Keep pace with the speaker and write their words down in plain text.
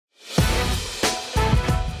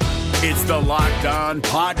It's the Locked On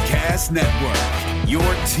Podcast Network, your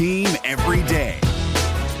team every day.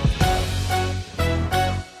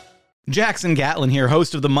 Jackson Gatlin here,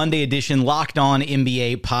 host of the Monday edition Locked On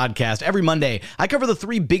NBA podcast. Every Monday, I cover the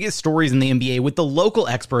three biggest stories in the NBA with the local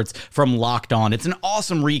experts from Locked On. It's an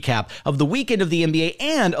awesome recap of the weekend of the NBA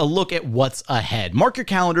and a look at what's ahead. Mark your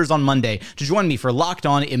calendars on Monday to join me for Locked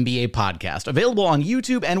On NBA podcast, available on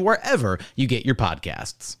YouTube and wherever you get your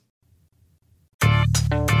podcasts.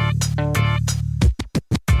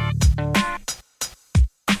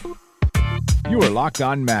 You are Locked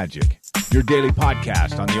On Magic, your daily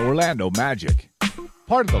podcast on the Orlando Magic.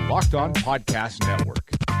 Part of the Locked On Podcast Network,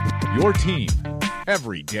 your team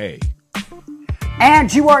every day.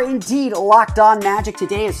 And you are indeed Locked On Magic.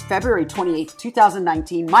 Today is February 28th,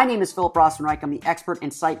 2019. My name is Philip Rossman-Reich. I'm the expert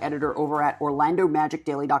and site editor over at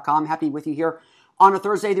OrlandoMagicDaily.com. Happy with you here on a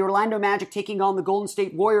Thursday. The Orlando Magic taking on the Golden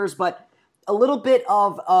State Warriors, but a little bit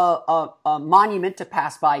of a monument to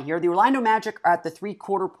pass by here. The Orlando Magic are at the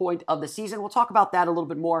three-quarter point of the season. We'll talk about that a little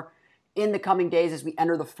bit more in the coming days as we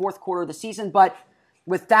enter the fourth quarter of the season. But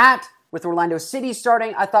with that, with Orlando City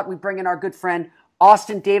starting, I thought we'd bring in our good friend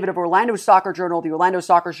Austin David of Orlando Soccer Journal, the Orlando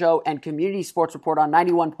Soccer Show, and Community Sports Report on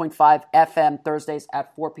 91.5 FM Thursdays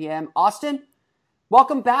at 4 p.m. Austin,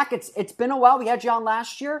 welcome back. It's been a while. We had you on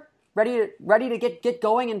last year. Ready to get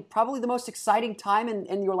going, and probably the most exciting time in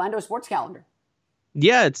the Orlando sports calendar.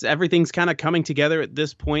 Yeah, everything's kind of coming together at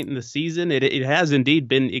this point in the season. It has indeed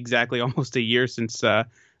been exactly almost a year since I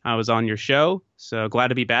was on your show. So glad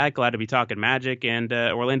to be back. Glad to be talking Magic and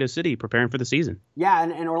Orlando City preparing for the season. Yeah,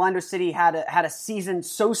 and Orlando City had a season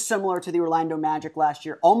so similar to the Orlando Magic last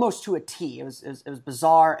year, almost to a T. It was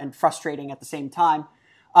bizarre and frustrating at the same time.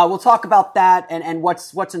 We'll talk about that and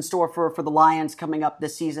what's in store for the Lions coming up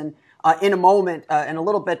this season in a moment, in a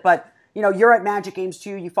little bit. But you know, you're at Magic Games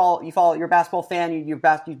too. You follow. You're a basketball fan.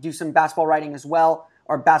 You do some basketball writing as well,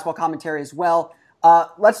 or basketball commentary as well.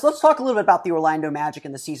 Let's talk a little bit about the Orlando Magic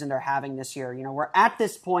and the season they're having this year. You know, we're at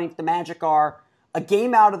this point. The Magic are a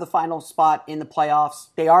game out of the final spot in the playoffs.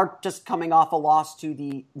 They are just coming off a loss to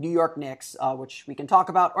the New York Knicks, which we can talk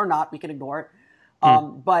about or not. We can ignore it.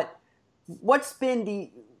 But what's been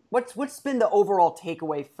the overall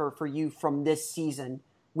takeaway for you from this season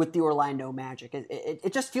with the Orlando Magic?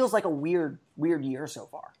 It just feels like a weird year so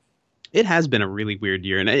far. It has been a really weird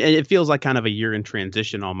year, and it feels like kind of a year in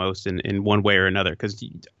transition almost in one way or another, because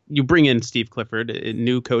you bring in Steve Clifford, a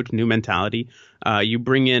new coach, new mentality. You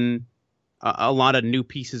bring in a lot of new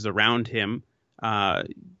pieces around him.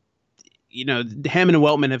 You know, Hammond and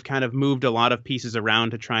Weltman have kind of moved a lot of pieces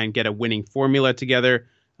around to try and get a winning formula together,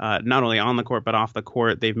 not only on the court but off the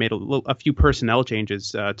court. They've made a few personnel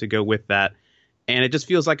changes to go with that. And it just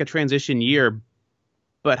feels like a transition year.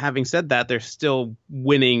 But having said that, they're still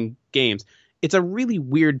winning games. It's a really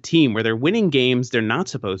weird team where they're winning games they're not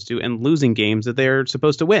supposed to and losing games that they're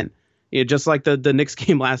supposed to win. You know, just like the Knicks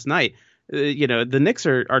game last night. You know, the Knicks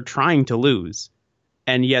are trying to lose,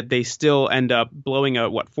 and yet they still end up blowing a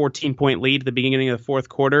 14-point lead at the beginning of the fourth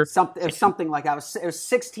quarter. Something like that. It was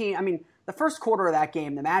 16. I mean, the first quarter of that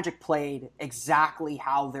game, the Magic played exactly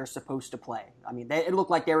how they're supposed to play. I mean, it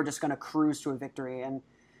looked like they were just going to cruise to a victory. And,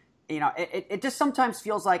 you know, it just sometimes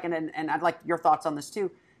feels like, and I'd like your thoughts on this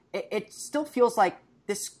too, it still feels like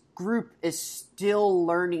this group is still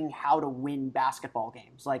learning how to win basketball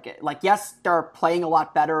games. Like yes, they're playing a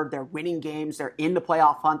lot better. They're winning games. They're in the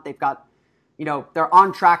playoff hunt. They've got, you know, they're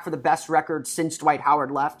on track for the best record since Dwight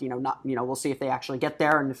Howard left. We'll see if they actually get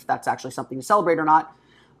there and if that's actually something to celebrate or not.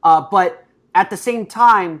 But at the same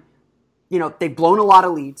time, you know, they've blown a lot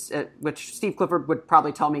of leads, which Steve Clifford would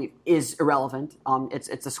probably tell me is irrelevant.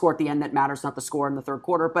 It's the score at the end that matters, not the score in the third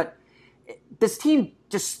quarter. But this team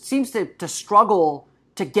just seems to struggle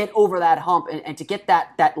to get over that hump and to get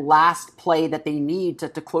that last play that they need to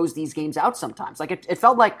close these games out sometimes. Like it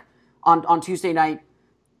felt like on Tuesday night,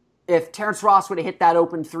 if Terrence Ross would have hit that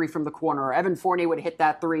open three from the corner, or Evan Fournier would have hit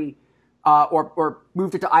that three, or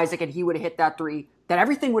moved it to Isaac and he would have hit that three, that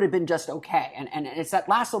everything would have been just okay. And it's that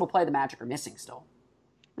last little play the Magic are missing still.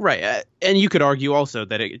 Right. And you could argue also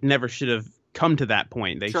that it never should have come to that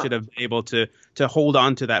point. They should have been able to hold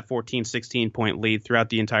on to that 14, 16-point lead throughout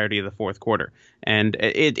the entirety of the fourth quarter. And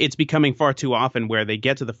it's becoming far too often where they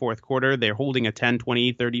get to the fourth quarter, they're holding a 10,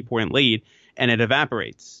 20, 30-point lead, and it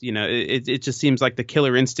evaporates. You know, it just seems like the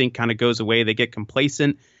killer instinct kind of goes away. They get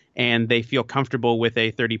complacent, and they feel comfortable with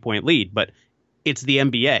a 30-point lead. But it's the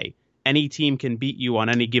NBA. Any team can beat you on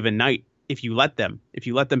any given night if you let them. If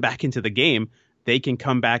you let them back into the game, they can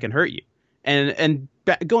come back and hurt you. And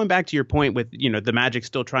going back to your point with, you know, the Magic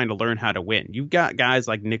still trying to learn how to win. You've got guys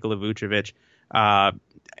like Nikola Vucevic,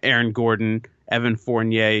 Aaron Gordon, Evan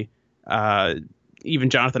Fournier, even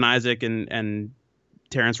Jonathan Isaac and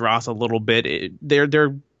Terrence Ross a little bit.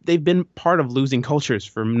 They've been part of losing cultures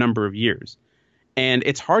for a number of years, and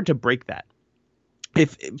it's hard to break that.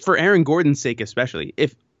 If for Aaron Gordon's sake, especially,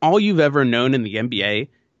 if all you've ever known in the NBA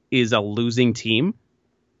is a losing team,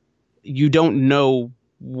 you don't know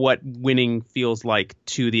what winning feels like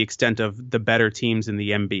to the extent of the better teams in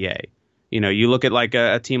the NBA. You look at like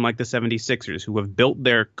a team like the 76ers, who have built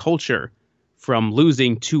their culture from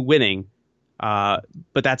losing to winning, but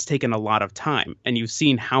that's taken a lot of time. And you've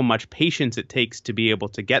seen how much patience it takes to be able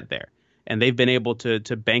to get there. And they've been able to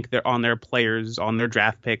bank on their players, on their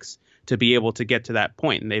draft picks, to be able to get to that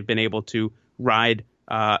point. And they've been able to ride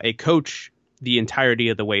a coach the entirety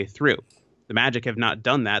of the way through. The Magic have not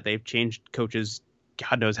done that. They've changed coaches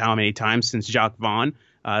God knows how many times since Jacques Vaughn.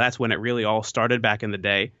 That's when it really all started back in the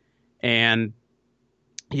day. And,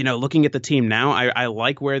 looking at the team now, I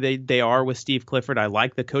like where they are with Steve Clifford. I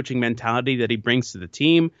like the coaching mentality that he brings to the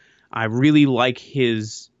team. I really like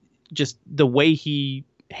just the way he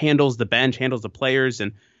handles the bench, handles the players,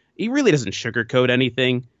 and he really doesn't sugarcoat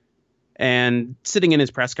anything. And sitting in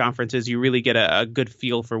his press conferences, you really get a good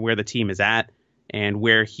feel for where the team is at and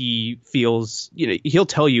where he feels, he'll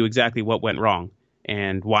tell you exactly what went wrong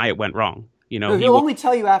and why it went wrong. He'll only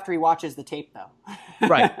tell you after he watches the tape, though.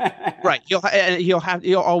 Right.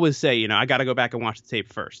 He'll always say, I got to go back and watch the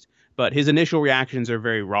tape first. But his initial reactions are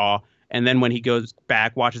very raw. And then when he goes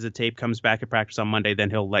back, watches the tape, comes back to practice on Monday, then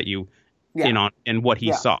he'll let you in on what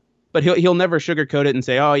he saw. But he'll never sugarcoat it and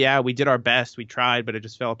say, oh, yeah, we did our best. We tried, but it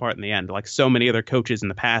just fell apart in the end, like so many other coaches in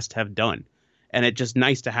the past have done. And it's just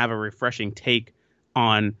nice to have a refreshing take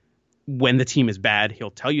on when the team is bad. He'll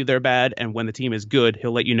tell you they're bad. And when the team is good,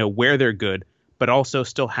 he'll let you know where they're good, but also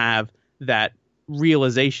still have that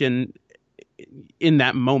realization in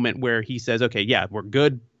that moment where he says, OK, yeah, we're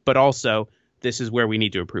good, but also this is where we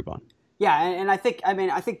need to improve on. Yeah, and I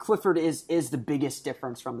think Clifford is the biggest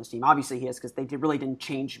difference from this team. Obviously he is, because they really didn't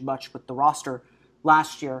change much with the roster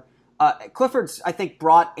last year. Clifford's, I think,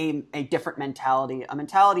 brought a different mentality, a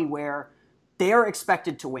mentality where they are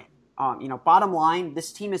expected to win. Bottom line,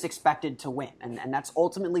 this team is expected to win, and that's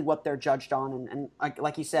ultimately what they're judged on. And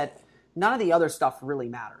like you said, none of the other stuff really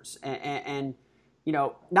matters. And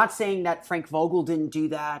not saying that Frank Vogel didn't do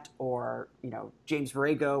that, or James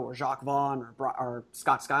Borrego or Jacques Vaughn or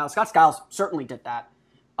Scott Skiles. Scott Skiles certainly did that,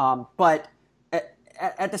 but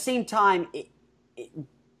at the same time,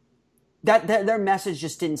 that their message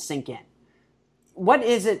just didn't sink in. What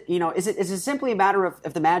is it? Is it simply a matter of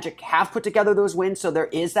if the Magic have put together those wins, so there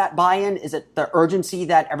is that buy-in? Is it the urgency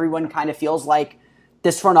that everyone kind of feels like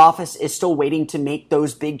this front office is still waiting to make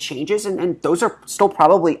those big changes, and those are still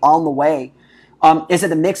probably on the way? Is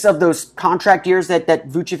it a mix of those contract years that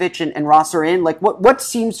Vucevic and Ross are in? Like, what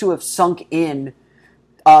seems to have sunk in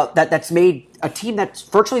that's made a team that's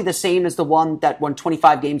virtually the same as the one that won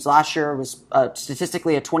 25 games last year, was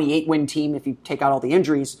statistically a 28-win team if you take out all the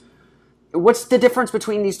injuries? What's the difference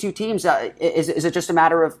between these two teams? Is it just a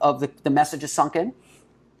matter of the message is sunk in?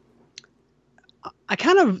 I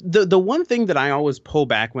kind of the one thing that I always pull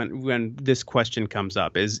back when this question comes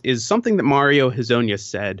up is something that Mario Hezonja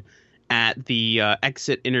said at the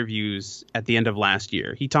exit interviews at the end of last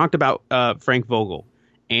year. He talked about Frank Vogel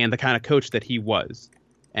and the kind of coach that he was.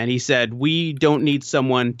 And he said, we don't need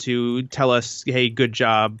someone to tell us, hey, good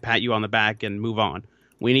job, pat you on the back and move on.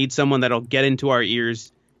 We need someone that'll get into our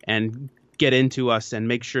ears and get into us and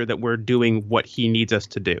make sure that we're doing what he needs us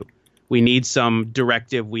to do. We need some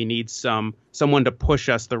directive. We need someone to push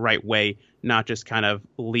us the right way, not just kind of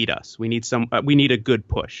lead us. We need a good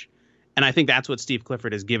push. And I think that's what Steve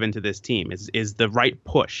Clifford has given to this team is the right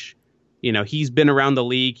push. He's been around the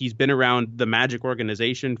league. He's been around the Magic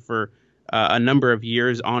organization for a number of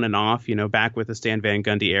years on and off, back with the Stan Van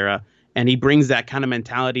Gundy era. And he brings that kind of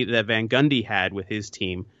mentality that Van Gundy had with his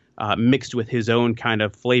team, mixed with his own kind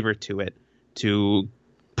of flavor to it, to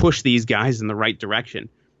push these guys in the right direction.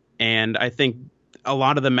 And I think a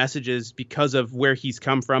lot of the messages, because of where he's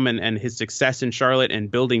come from and his success in Charlotte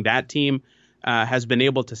and building that team, has been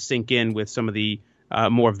able to sink in with some of the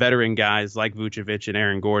more veteran guys like Vucevic and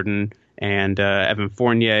Aaron Gordon and Evan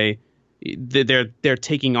Fournier. They're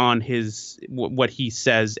taking on what he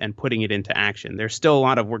says and putting it into action. There's still a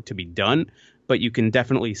lot of work to be done, but you can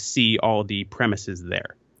definitely see all the premises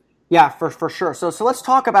there. Yeah, for sure. So let's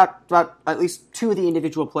talk about at least two of the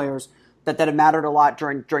individual players that have mattered a lot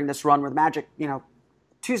during this run where the Magic,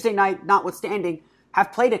 Tuesday night notwithstanding,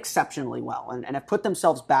 have played exceptionally well and have put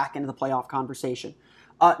themselves back into the playoff conversation.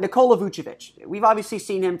 Nikola Vucevic, we've obviously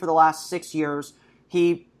seen him for the last 6 years.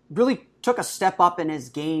 He really took a step up in his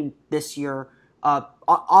game this year.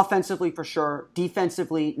 Offensively, for sure.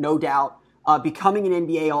 Defensively, no doubt. Becoming an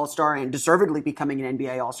NBA All-Star and deservedly becoming an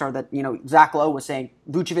NBA All-Star that, Zach Lowe was saying,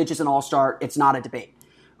 Vucevic is an All-Star. It's not a debate.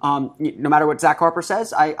 No matter what Zach Harper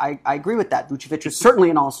says, I agree with that. Vucevic is certainly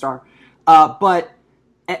an All-Star. But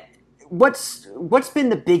what's been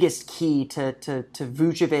the biggest key to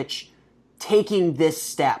Vucevic taking this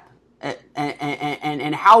step?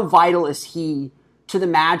 And how vital is he to the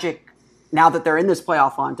Magic now that they're in this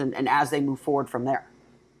playoff hunt and as they move forward from there?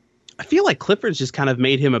 I feel like Clifford's just kind of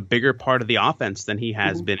made him a bigger part of the offense than he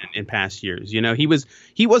has been in past years.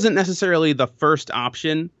 He wasn't necessarily the first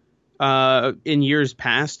option in years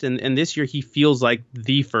past, and this year he feels like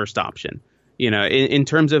the first option. In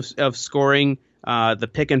terms of scoring, the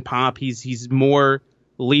pick and pop, he's more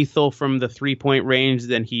lethal from the 3-point range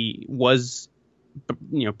than he was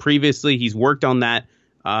previously. He's worked on that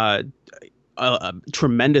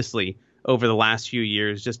tremendously over the last few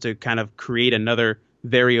years just to kind of create another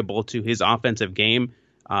variable to his offensive game.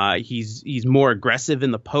 He's more aggressive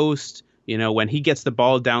in the post. When he gets the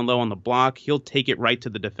ball down low on the block, he'll take it right to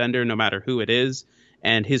the defender no matter who it is.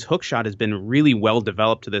 And his hook shot has been really well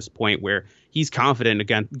developed to this point where he's confident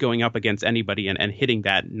again going up against anybody and hitting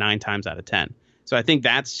that 9 times out of 10. So I think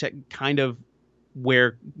that's kind of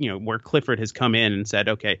where Clifford has come in and said,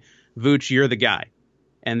 okay, Vooch, you're the guy.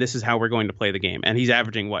 And this is how we're going to play the game. And he's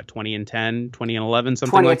averaging, 20 and 10, 20 and 11,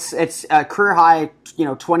 something 20, like that? It's a career high,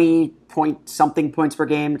 20-point-something points per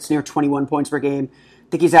game. It's near 21 points per game. I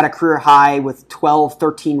think he's at a career high with 12,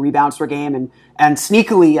 13 rebounds per game. And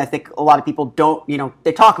sneakily, I think a lot of people don't,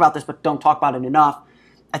 they talk about this, but don't talk about it enough.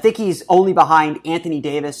 I think he's only behind Anthony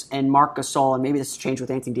Davis and Marc Gasol, and maybe this has changed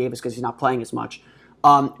with Anthony Davis because he's not playing as much,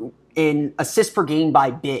 in assists per game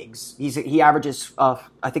by bigs. He averages,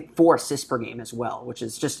 I think, 4 assists per game as well, which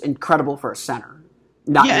is just incredible for a center.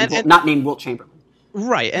 Not named Wilt Chamberlain.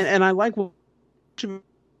 Right, and I like what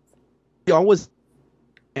he always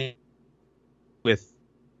with,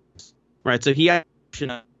 right? So he had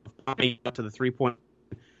popping up to the 3-point,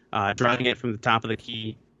 driving it from the top of the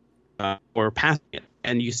key, or passing it.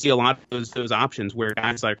 And you see a lot of those options where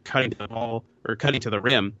guys are cutting to the ball or cutting to the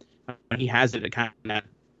rim. He has it at kind of that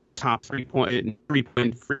top 3-point free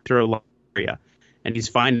throw area, and he's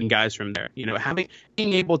finding guys from there.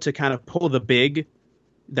 Being able to kind of pull the big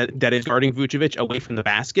that is guarding Vucevic away from the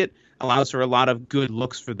basket allows for a lot of good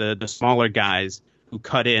looks for the smaller guys who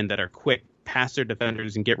cut in that are quick, pass their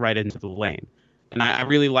defenders, and get right into the lane. And I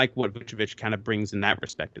really like what Vucevic kind of brings in that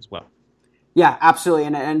respect as well. Yeah, absolutely.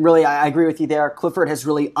 And really, I agree with you there. Clifford has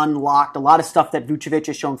really unlocked a lot of stuff that Vucevic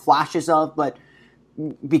has shown flashes of, but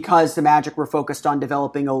because the Magic were focused on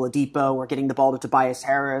developing Oladipo or getting the ball to Tobias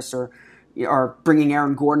Harris or bringing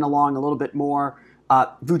Aaron Gordon along a little bit more,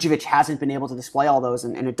 Vucevic hasn't been able to display all those.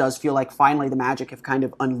 And it does feel like finally the Magic have kind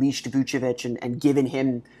of unleashed Vucevic and given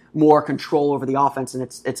him more control over the offense. And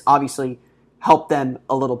it's obviously helped them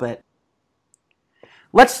a little bit.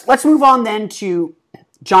 Let's move on then to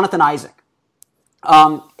Jonathan Isaac.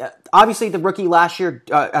 Obviously, as a rookie last year,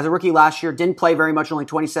 didn't play very much, only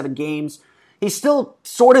 27 games. He's still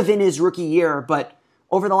sort of in his rookie year, but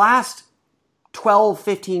over the last 12,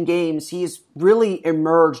 15 games, he's really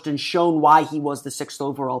emerged and shown why he was the 6th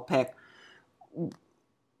overall pick.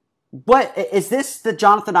 What is this the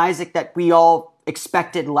Jonathan Isaac that we all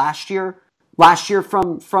expected last year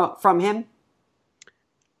from him?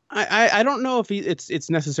 I don't know if it's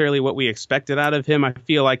necessarily what we expected out of him. I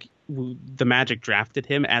feel like the Magic drafted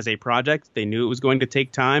him as a project. They knew it was going to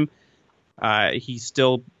take time. He's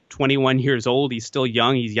still 21 years old. He's still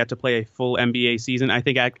young. He's yet to play a full NBA season. I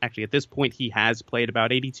think actually at this point he has played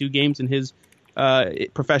about 82 games in his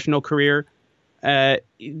professional career.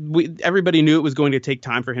 Everybody knew it was going to take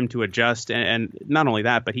time for him to adjust. And not only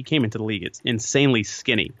that, but he came into the league. It's insanely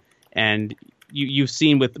skinny. And you've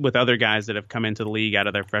seen with other guys that have come into the league out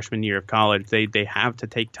of their freshman year of college, they have to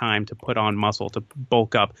take time to put on muscle, to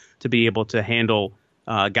bulk up, to be able to handle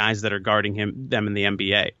guys that are guarding them in the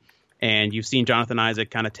NBA. And you've seen Jonathan Isaac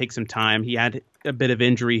kind of take some time. He had a bit of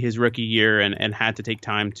injury his rookie year and had to take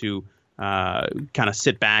time to kind of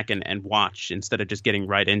sit back and watch instead of just getting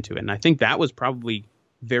right into it. And I think that was probably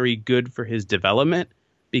very good for his development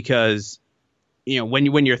because,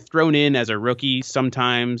 when you're thrown in as a rookie,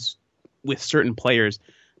 sometimes with certain players,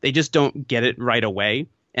 they just don't get it right away.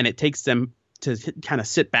 And it takes them to kind of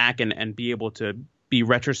sit back and be able to be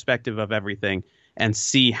retrospective of everything and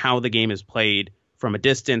see how the game is played from a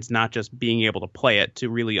distance, not just being able to play it, to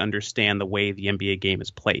really understand the way the NBA game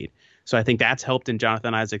is played. So I think that's helped in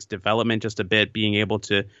Jonathan Isaac's development just a bit, being able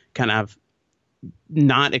to kind of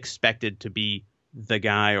not expected to be the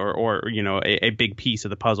guy or a big piece of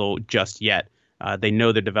the puzzle just yet. They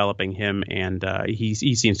know they're developing him, and he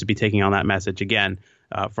seems to be taking on that message again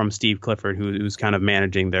from Steve Clifford, who's kind of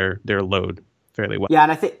managing their load fairly well. Yeah,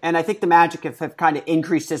 and I think the Magic have kind of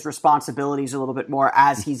increased his responsibilities a little bit more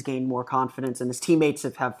as he's gained more confidence, and his teammates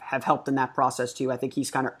have helped in that process too. I think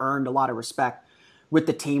he's kind of earned a lot of respect with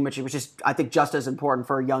the team, which is I think just as important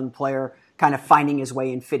for a young player, kind of finding his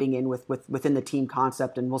way and fitting in within the team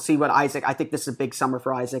concept. And we'll see what Isaac. I think this is a big summer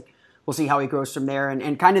for Isaac. We'll see how he grows from there.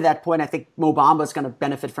 And kind of that point, I think Mo Bamba is going to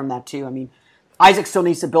benefit from that too. I mean, Isaac still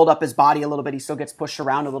needs to build up his body a little bit. He still gets pushed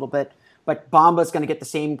around a little bit. But Bamba is going to get the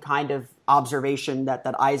same kind of observation that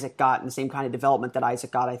Isaac got and the same kind of development that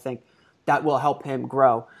Isaac got. I think that will help him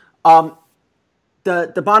grow.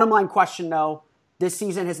 The bottom line question, though, this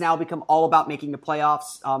season has now become all about making the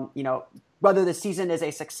playoffs. Whether the season is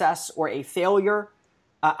a success or a failure,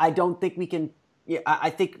 I don't think we can.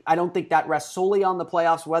 I don't think that rests solely on the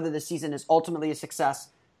playoffs. Whether the season is ultimately a success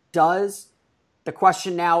does. The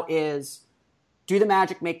question now is, do the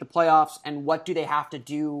Magic make the playoffs, and what do they have to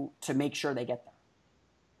do to make sure they get there?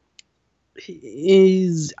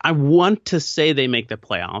 I want to say they make the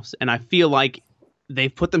playoffs, and I feel like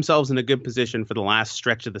they've put themselves in a good position for the last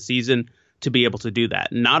stretch of the season to be able to do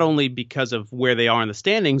that. Not only because of where they are in the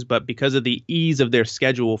standings, but because of the ease of their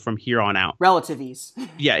schedule from here on out. Relative ease.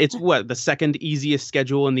 Yeah, it's the second easiest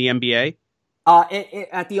schedule in the NBA?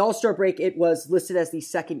 At the All-Star break, it was listed as the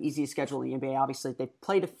second easiest schedule in the NBA. Obviously, they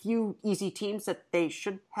played a few easy teams that they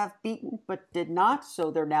should have beaten, but did not. So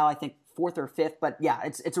they're now, I think, fourth or fifth. But yeah,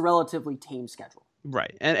 it's a relatively tame schedule.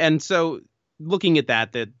 Right. And so looking at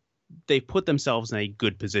that they put themselves in a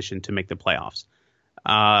good position to make the playoffs.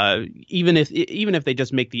 Even if they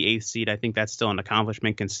just make the 8th seed, I think that's still an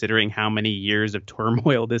accomplishment considering how many years of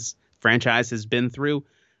turmoil this franchise has been through.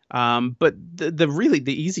 But the really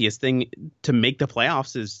the easiest thing to make the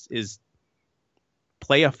playoffs is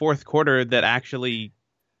play a fourth quarter that actually,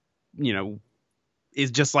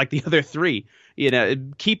 is just like the other three,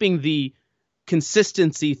 keeping the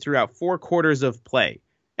consistency throughout 4 quarters of play.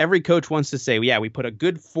 Every coach wants to say, yeah, we put a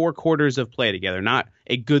good 4 quarters of play together, not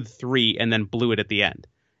a good 3 and then blew it at the end.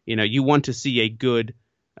 You want to see a good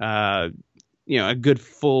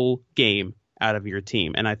full game out of your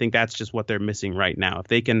team. And I think that's just what they're missing right now. If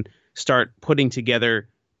they can start putting together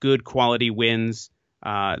good quality wins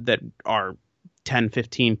that are 10,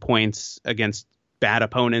 15 points against bad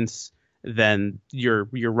opponents, then you're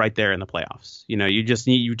right there in the playoffs. You just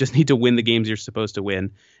need to win the games you're supposed to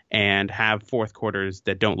win and have fourth quarters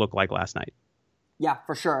that don't look like last night. Yeah,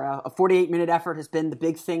 for sure. A 48-minute effort has been the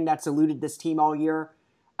big thing that's eluded this team all year.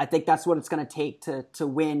 I think that's what it's going to take to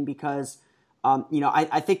win because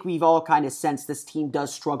I think we've all kind of sensed this team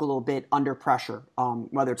does struggle a little bit under pressure,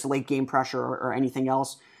 whether it's late game pressure or anything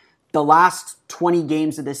else. The last 20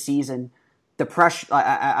 games of this season, the pressure,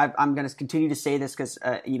 I'm going to continue to say this because,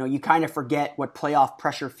 you kind of forget what playoff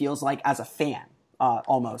pressure feels like as a fan,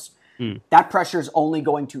 almost. That pressure is only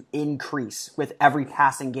going to increase with every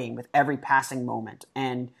passing game, with every passing moment.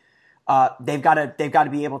 And they've got to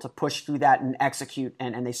be able to push through that and execute.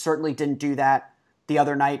 And they certainly didn't do that the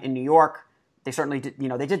other night in New York. They certainly did,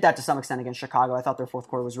 they did that to some extent against Chicago. I thought their fourth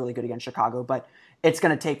quarter was really good against Chicago, but it's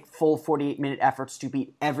going to take full 48-minute efforts to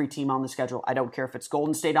beat every team on the schedule. I don't care if it's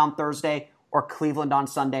Golden State on Thursday or Cleveland on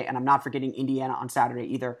Sunday, and I'm not forgetting Indiana on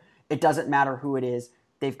Saturday either. It doesn't matter who it is.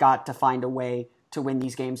 They've got to find a way to win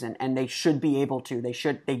these games, and they should be able to.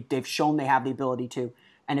 They've shown they have the ability to,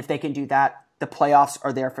 and if they can do that, the playoffs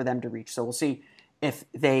are there for them to reach. So we'll see if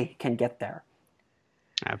they can get there.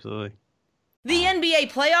 Absolutely. The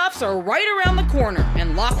NBA playoffs are right around the corner,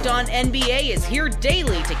 and Locked On NBA is here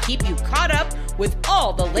daily to keep you caught up with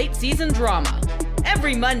all the late season drama.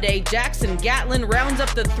 Every Monday, Jackson Gatlin rounds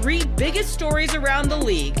up the 3 biggest stories around the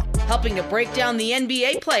league, helping to break down the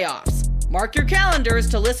NBA playoffs. Mark your calendars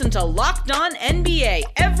to listen to Locked On NBA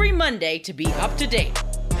every Monday to be up to date.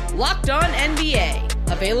 Locked On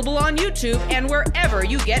NBA, available on YouTube and wherever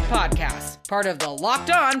you get podcasts. Part of the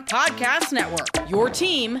Locked On Podcast Network, your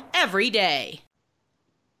team every day.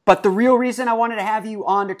 But the real reason I wanted to have you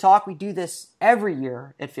on to talk, we do this every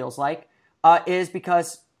year, it feels like, is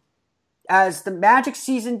because as the Magic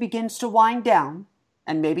season begins to wind down,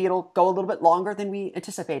 and maybe it'll go a little bit longer than we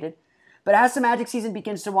anticipated, but as the Magic season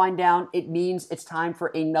begins to wind down, it means it's time for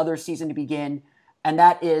another season to begin, and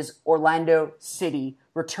that is Orlando City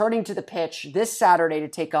returning to the pitch this Saturday to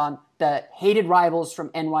take on the hated rivals from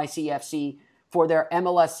NYCFC for their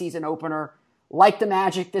MLS season opener. Like the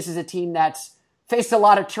Magic, this is a team that's faced a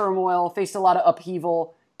lot of turmoil, faced a lot of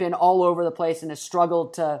upheaval, been all over the place, and has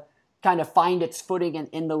struggled to kind of find its footing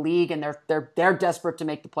in the league, and they're desperate to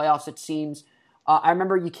make the playoffs, it seems. I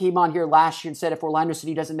remember you came on here last year and said if Orlando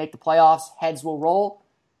City doesn't make the playoffs, heads will roll.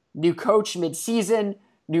 New coach mid-season,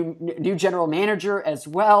 new general manager as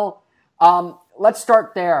well. Let's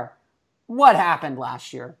start there. What happened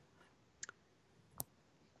last year?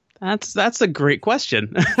 That's a great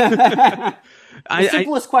question. The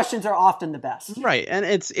simplest questions are often the best. Right, and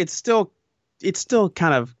it still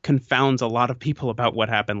kind of confounds a lot of people about what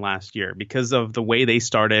happened last year because of the way they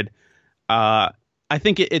started. I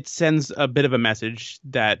think it sends a bit of a message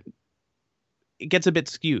that it gets a bit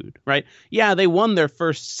skewed, right? Yeah, they won their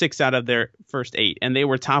first 6 out of their first 8, and they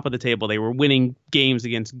were top of the table. They were winning games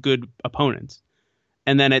against good opponents,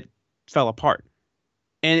 and then it fell apart.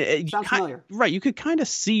 And sounds familiar, right? You could kind of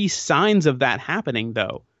see signs of that happening,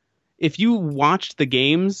 though. If you watched the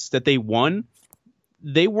games that they won,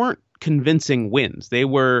 they weren't convincing wins. They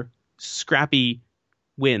were scrappy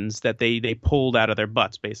wins that they pulled out of their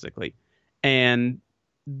butts, basically. And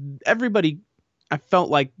everybody, I felt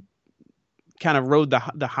like, kind of rode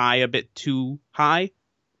the high a bit too high.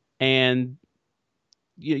 And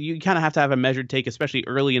you kind of have to have a measured take, especially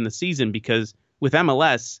early in the season, because with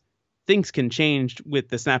MLS, things can change with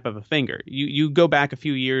the snap of a finger. You go back a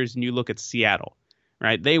few years and you look at Seattle,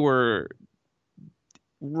 right? They were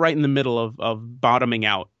right in the middle of bottoming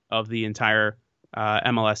out of the entire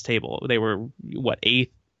MLS table. They were,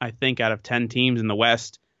 8th, I think, out of 10 teams in the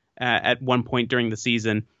West at one point during the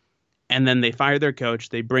season. And then they fired their coach.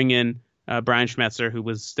 They bring in Brian Schmetzer, who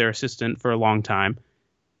was their assistant for a long time.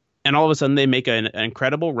 And all of a sudden they make an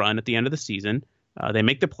incredible run at the end of the season. They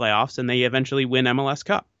make the playoffs and they eventually win MLS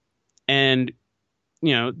Cup. And,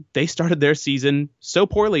 they started their season so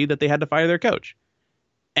poorly that they had to fire their coach.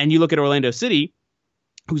 And you look at Orlando City,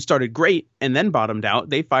 who started great and then bottomed out.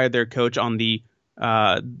 They fired their coach on the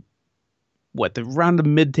round of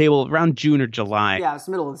mid-table, around June or July. Yeah, it's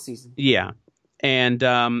the middle of the season. Yeah. And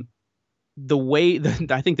the way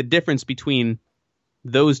I think the difference between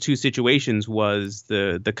those two situations was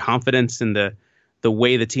the confidence and the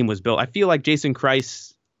way the team was built. I feel like Jason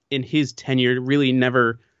Kreis in his tenure really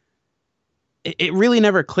never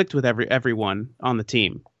clicked with everyone on the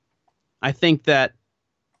team. I think that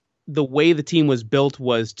the way the team was built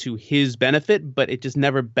was to his benefit, but it just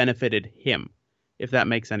never benefited him, if that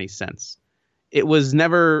makes any sense. It was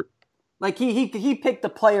never like he picked the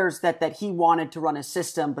players that he wanted to run his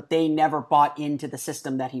system, but they never bought into the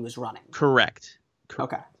system that he was running. Correct.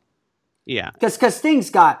 Okay. Yeah. Because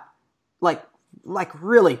things got like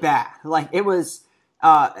really bad. Like it was.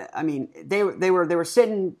 They were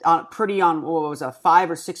sitting on what was a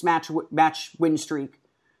 5 or 6 match win streak,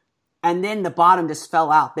 and then the bottom just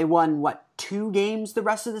fell out. They won 2 games the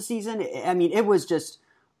rest of the season. I mean, it was just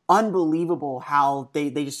unbelievable how they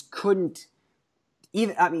just couldn't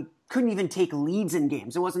even take leads in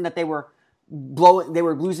games. It wasn't that they were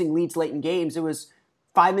losing leads late in games. It was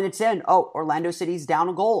 5 minutes in. Oh, Orlando City's down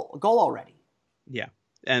a goal already. Yeah,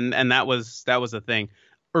 and that was the thing.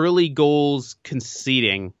 Early goals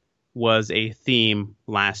conceding was a theme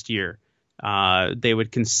last year. They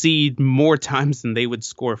would concede more times than they would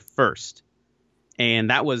score first. And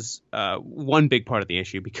that was one big part of the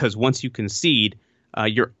issue, because once you concede,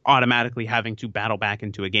 you're automatically having to battle back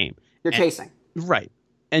into a game. You're chasing. Right.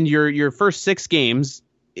 And your first 6 games,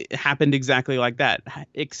 it happened exactly like that,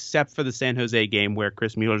 except for the San Jose game where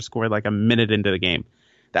Chris Mueller scored like a minute into the game.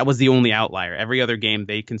 That was the only outlier. Every other game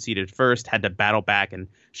they conceded first, had to battle back, and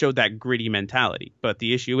showed that gritty mentality. But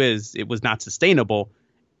the issue is it was not sustainable.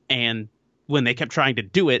 And when they kept trying to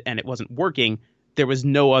do it and it wasn't working, there was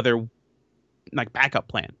no other backup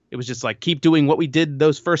plan. It was just keep doing what we did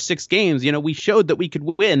those first 6 games. We showed that we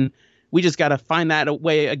could win. We just got to find that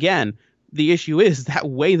way again. The issue is that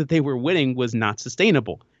way that they were winning was not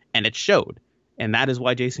sustainable, and it showed. And that is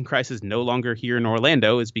why Jason Kreis is no longer here in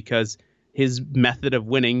Orlando, is because his method of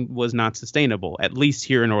winning was not sustainable, at least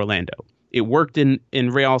here in Orlando. It worked in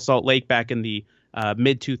Real Salt Lake back in the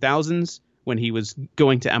mid-2000s when he was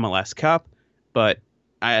going to MLS Cup, but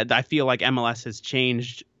I feel like MLS has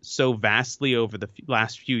changed so vastly over the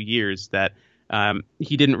last few years that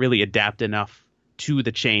he didn't really adapt enough to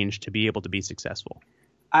the change to be able to be successful.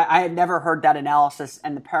 I had never heard that analysis,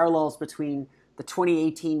 and the parallels between the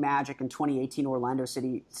 2018 Magic and 2018 Orlando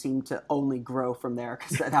City seemed to only grow from there,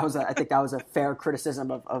 because I think that was a fair criticism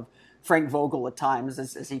of Frank Vogel at times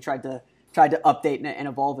as he tried to update and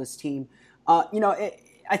evolve his team.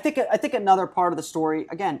 I think another part of the story,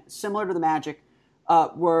 again, similar to the Magic,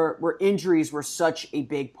 where injuries were such a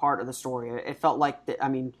big part of the story. It felt like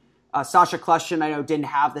Sasha Kljestan, I know, didn't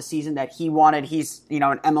have the season that he wanted. He's an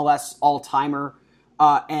MLS all-timer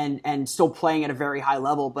and still playing at a very high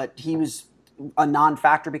level, but he was a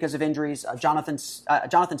non-factor because of injuries. Jonathan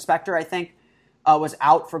Spector, I think, was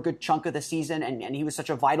out for a good chunk of the season, and he was such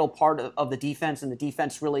a vital part of the defense, and the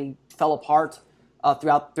defense really fell apart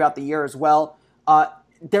throughout the year as well.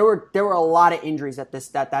 There were a lot of injuries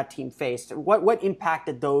that team faced. What impact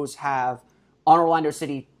did those have on Orlando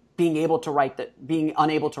City being unable to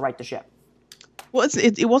right the ship? Well,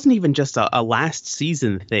 it wasn't even just a last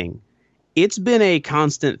season thing. It's been a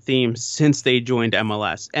constant theme since they joined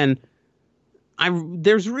MLS, and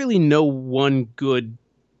there's really no one good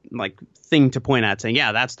thing to point at saying,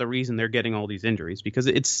 yeah, that's the reason they're getting all these injuries, because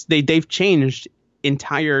they've changed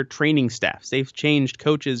entire training staffs. They've changed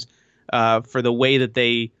coaches for the way that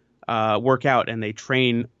they work out and they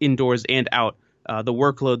train indoors and out, the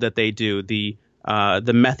workload that they do, the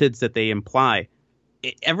methods that they imply.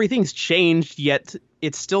 Everything's changed, yet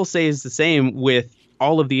it still stays the same with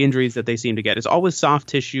all of the injuries that they seem to get. It's always soft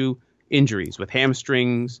tissue injuries with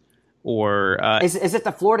hamstrings or... Is it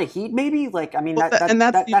the Florida Heat, maybe?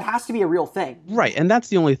 That has to be a real thing. Right, and that's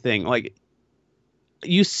the only thing.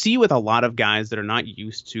 You see with a lot of guys that are not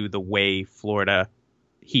used to the way Florida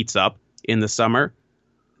heats up in the summer,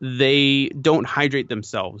 they don't hydrate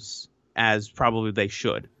themselves as probably they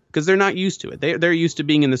should, because they're not used to it. They're used to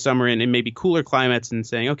being in the summer and in maybe cooler climates and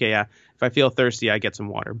saying, okay, yeah, if I feel thirsty, I get some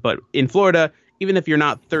water. But in Florida, even if you're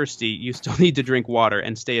not thirsty, you still need to drink water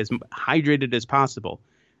and stay as hydrated as possible.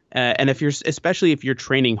 And especially if you're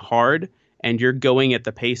training hard and you're going at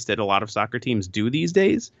the pace that a lot of soccer teams do these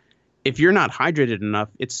days, if you're not hydrated enough,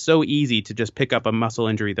 it's so easy to just pick up a muscle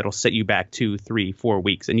injury that'll set you back 2, 3, 4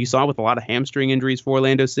 weeks. And you saw with a lot of hamstring injuries for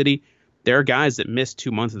Orlando City, there are guys that missed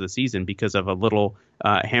 2 months of the season because of a little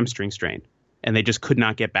hamstring strain, and they just could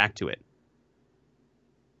not get back to it.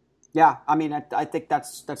 Yeah, I mean, I think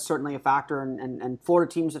that's certainly a factor, and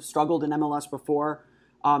Florida teams have struggled in MLS before.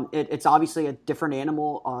 It's obviously a different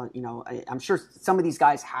animal. I'm sure some of these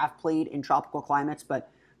guys have played in tropical climates, but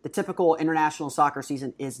the typical international soccer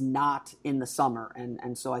season is not in the summer,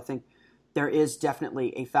 and so I think there is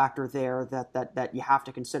definitely a factor there that you have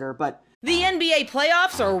to consider. But the NBA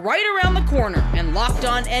playoffs are right around the corner, and Locked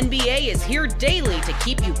On NBA is here daily to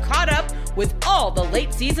keep you caught up with all the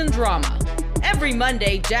late season drama. Every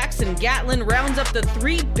Monday, Jackson Gatlin rounds up the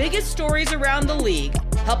 3 biggest stories around the league,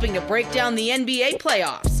 helping to break down the NBA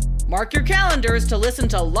playoffs. Mark your calendars to listen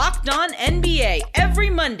to Locked On NBA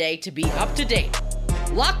every Monday to be up to date.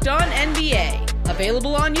 Locked On NBA,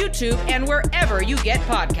 available on YouTube and wherever you get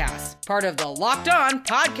podcasts. Part of the Locked On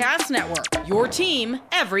Podcast Network, your team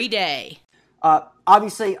every day.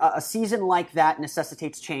 Obviously, a season like that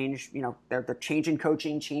necessitates change. They're changing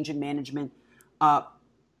coaching, changing management.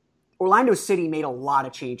 Orlando City made a lot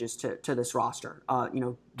of changes to this roster.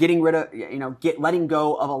 Getting rid of, letting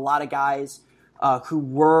go of a lot of guys who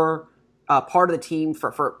were part of the team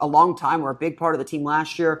for a long time, were a big part of the team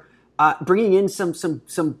last year. Bringing in some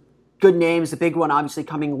good names. The big one, obviously,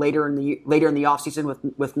 coming later in the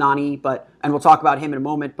offseason with Nani, and we'll talk about him in a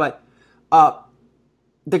moment. But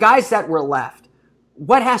the guys that were left,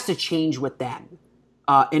 what has to change with them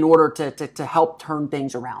in order to help turn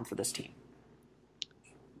things around for this team?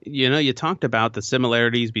 You talked about the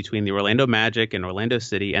similarities between the Orlando Magic and Orlando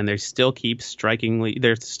City, and they're still strikingly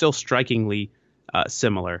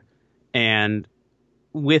similar. And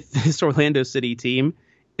with this Orlando City team,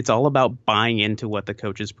 it's all about buying into what the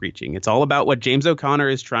coach is preaching. It's all about what James O'Connor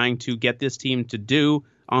is trying to get this team to do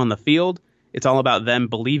on the field. It's all about them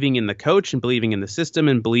believing in the coach and believing in the system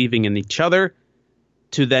and believing in each other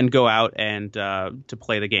to then go out and to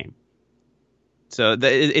play the game. So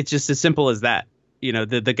it's just as simple as that.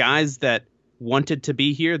 The guys that wanted to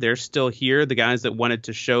be here, they're still here. The guys that wanted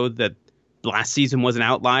to show that last season was an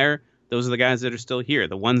outlier, those are the guys that are still here.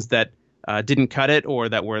 The ones that didn't cut it, or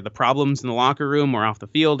that were the problems in the locker room or off the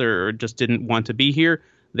field, or just didn't want to be here,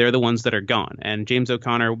 they're the ones that are gone. And James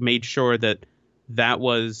O'Connor made sure that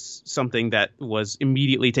was something that was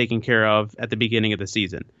immediately taken care of at the beginning of the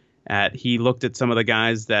season. He looked at some of the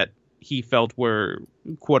guys that he felt were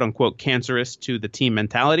quote unquote cancerous to the team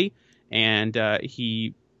mentality, and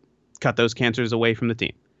he cut those cancers away from the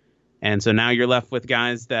team. And so now you're left with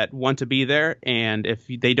guys that want to be there, and if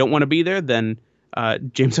they don't want to be there, then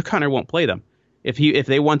James O'Connor won't play them. If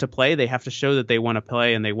they want to play, they have to show that they want to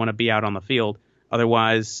play and they want to be out on the field.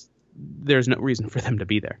 Otherwise, there's no reason for them to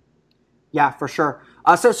be there. Yeah, for sure.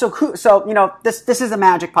 So this is a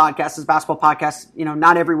Magic podcast, this is a basketball podcast.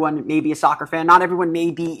 Not everyone may be a soccer fan. Not everyone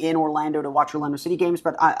may be in Orlando to watch Orlando City games,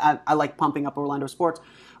 but I like pumping up Orlando sports.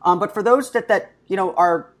 But for those that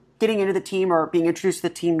are getting into the team or being introduced to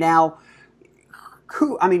the team now,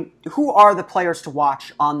 who are the players to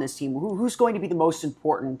watch on this team? Who's going to be the most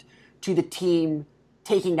important to the team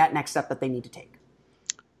taking that next step that they need to take?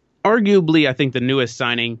 Arguably, I think the newest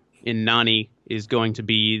signing in Nani is going to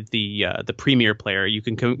be the premier player. You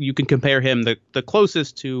can compare him the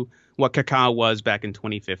closest to what Kaká was back in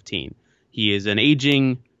 2015. He is an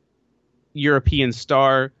aging European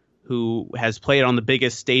star who has played on the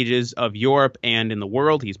biggest stages of Europe and in the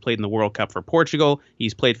world. He's played in the World Cup for Portugal.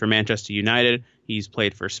 He's played for Manchester United. He's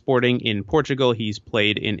played for Sporting in Portugal. He's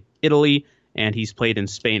played in Italy, and he's played in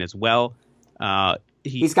Spain as well.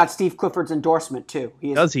 He's got Steve Clifford's endorsement, too.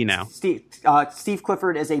 Does he now? Steve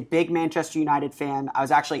Clifford is a big Manchester United fan. I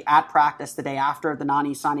was actually at practice the day after the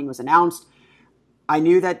Nani signing was announced. I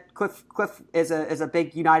knew that Cliff is a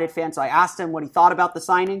big United fan, so I asked him what he thought about the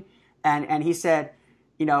signing, and he said,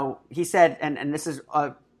 and this is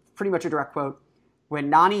pretty much a direct quote, when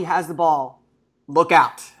Nani has the ball, look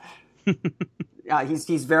out.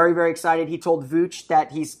 He's very, very excited. He told Vooch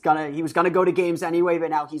that he was gonna go to games anyway, but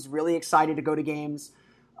now he's really excited to go to games.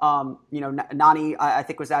 Nani, I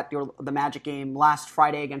think, was at the Magic game last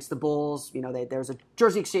Friday against the Bulls. There was a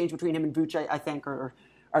jersey exchange between him and Vooch, I think, or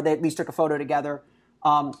they at least took a photo together.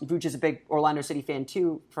 Vooch is a big Orlando City fan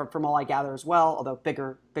too, from all I gather as well. Although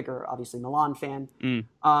bigger, obviously Milan fan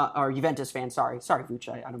or Juventus fan. Sorry, Vooch.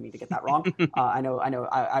 I don't mean to get that wrong. I know.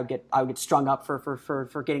 I would get strung up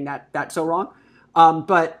for getting that so wrong.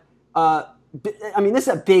 But this is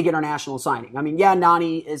a big international signing.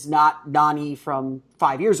 Nani is not Nani from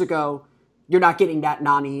 5 years ago. You're not getting that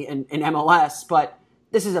Nani in MLS, but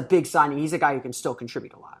this is a big signing. He's a guy who can still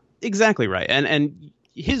contribute a lot. Exactly right, and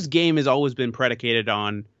his game has always been predicated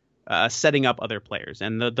on setting up other players.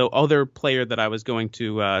 And the other player that I was going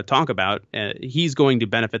to talk about, he's going to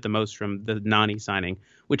benefit the most from the Nani signing,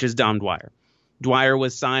 which is Dom Dwyer. Dwyer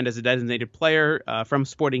was signed as a designated player from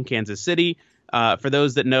Sporting Kansas City. For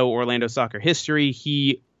those that know Orlando soccer history,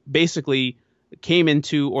 he basically came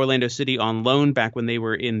into Orlando City on loan back when they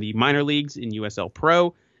were in the minor leagues in USL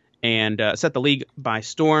Pro and set the league by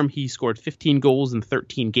storm. He scored 15 goals in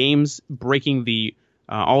 13 games, breaking the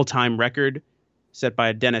all-time record set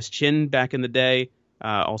by Dennis Chin back in the day,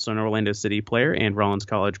 also an Orlando City player and Rollins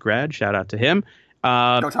College grad. Shout out to him.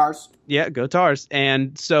 Go Tars. Yeah, go Tars.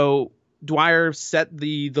 And so Dwyer set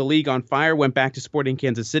the league on fire, went back to Sporting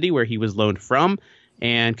Kansas City, where he was loaned from,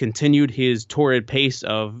 and continued his torrid pace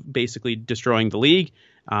of basically destroying the league.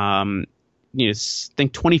 I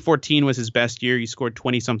think 2014 was his best year. He scored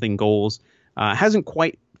 20-something goals. Hasn't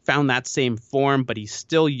quite found that same form, but he's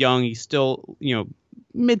still young. He's still,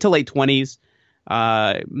 mid to late 20s,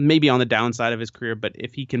 maybe on the downside of his career. But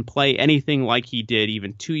if he can play anything like he did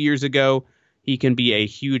even 2 years ago, he can be a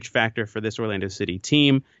huge factor for this Orlando City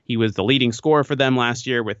team. He was the leading scorer for them last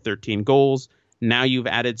year with 13 goals. Now you've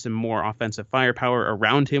added some more offensive firepower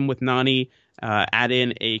around him with Nani. Add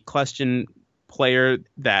in a Kljestan player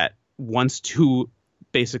that wants to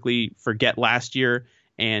basically forget last year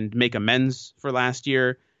and make amends for last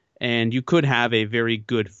year. And you could have a very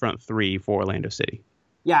good front three for Orlando City.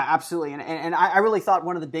 Yeah, absolutely. And I really thought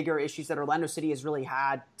one of the bigger issues that Orlando City has really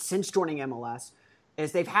had since joining MLS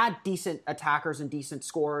is they've had decent attackers and decent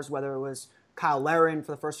scorers, whether it was Kyle Larin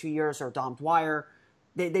for the first few years or Dom Dwyer.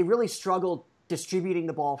 They really struggled distributing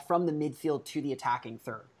the ball from the midfield to the attacking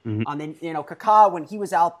third. Mm-hmm. Then, Kaká, when he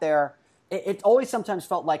was out there, it always sometimes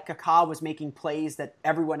felt like Kaká was making plays that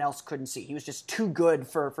everyone else couldn't see. He was just too good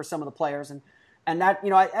for some of the players. And that,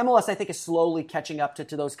 MLS, I think, is slowly catching up to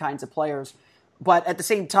those kinds of players. But at the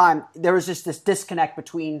same time, there was just this disconnect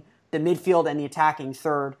between the midfield and the attacking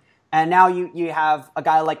third. And now you have a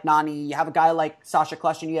guy like Nani, you have a guy like Sacha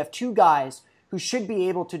Kljestan, you have two guys who should be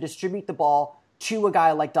able to distribute the ball to a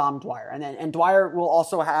guy like Dom Dwyer. And Dwyer will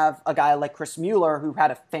also have a guy like Chris Mueller, who had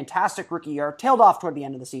a fantastic rookie year, tailed off toward the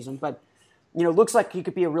end of the season, but looks like he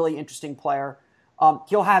could be a really interesting player.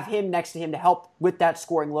 He'll have him next to him to help with that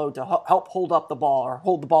scoring load, to help hold up the ball or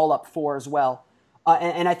hold the ball up for as well.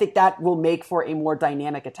 And I think that will make for a more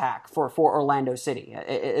dynamic attack for Orlando City.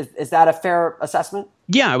 Is that a fair assessment?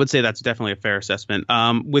 Yeah, I would say that's definitely a fair assessment.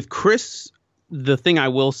 With Chris, the thing I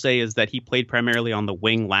will say is that he played primarily on the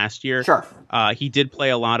wing last year. Sure. He did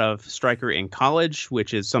play a lot of striker in college,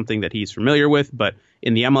 which is something that he's familiar with. But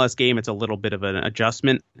in the MLS game, it's a little bit of an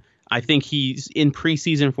adjustment. I think he's in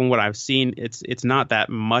preseason, from what I've seen, it's not that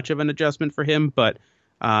much of an adjustment for him. But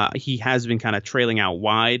he has been kind of trailing out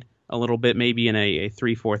wide a little bit, maybe in a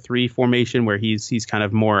 3-4-3 formation where he's kind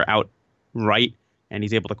of more out right and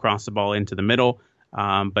he's able to cross the ball into the middle.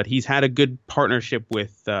 But he's had a good partnership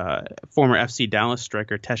with former FC Dallas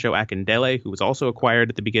striker Tesho Akindele, who was also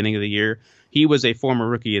acquired at the beginning of the year. He was a former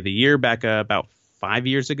Rookie of the Year back about 5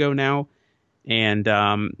 years ago now. And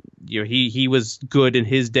he was good in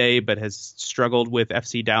his day, but has struggled with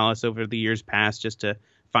FC Dallas over the years past just to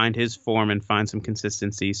find his form and find some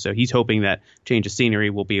consistency. So he's hoping that change of scenery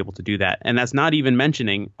will be able to do that. And that's not even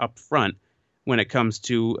mentioning up front when it comes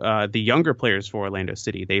to the younger players for Orlando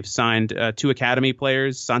City. They've signed 2 academy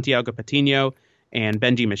players, Santiago Patino and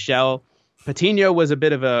Benji Michel. Patino was a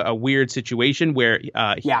bit of a weird situation where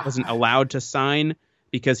he wasn't allowed to sign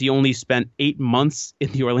because he only spent 8 months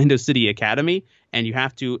in the Orlando City Academy, and you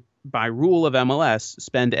have to, by rule of MLS,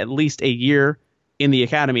 spend at least a year in the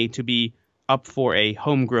academy to be up for a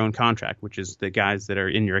homegrown contract, which is the guys that are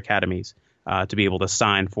in your academies, to be able to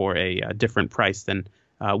sign for a different price than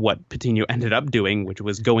what Patino ended up doing, which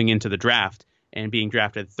was going into the draft and being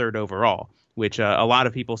drafted 3rd overall, which a lot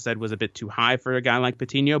of people said was a bit too high for a guy like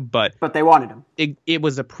Patino, but they wanted him. It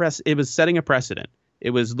was setting a precedent. It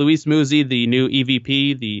was Luis Muzzi, the new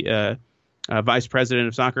EVP, the vice president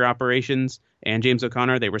of soccer operations, and James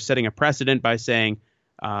O'Connor. They were setting a precedent by saying,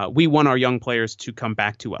 we want our young players to come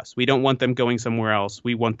back to us. We don't want them going somewhere else.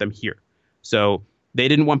 We want them here. So they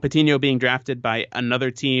didn't want Patino being drafted by another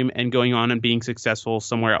team and going on and being successful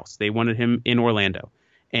somewhere else. They wanted him in Orlando.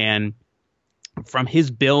 And from his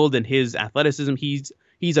build and his athleticism, he's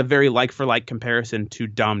a very like-for-like comparison to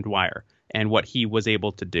Dom Dwyer and what he was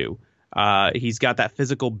able to do. He's got that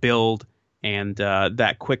physical build and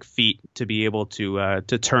that quick feet to be able to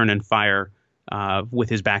turn and fire with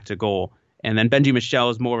his back to goal. And then Benji Michel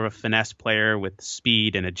is more of a finesse player with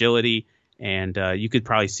speed and agility, and you could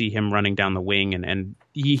probably see him running down the wing. And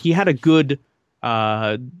he had a good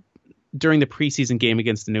during the preseason game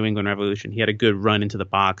against the New England Revolution. He had a good run into the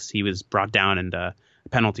box. He was brought down and a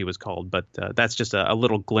penalty was called. But that's just a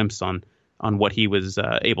little glimpse on what he was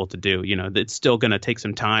able to do. You know, it's still going to take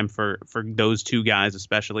some time for those 2 guys,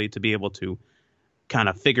 especially, to be able to kind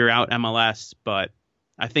of figure out MLS. But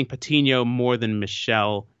I think Patino, more than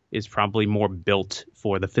Michel, is probably more built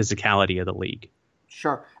for the physicality of the league.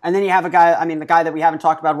 Sure. And then you have a guy, the guy that we haven't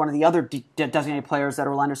talked about, one of the other designated players that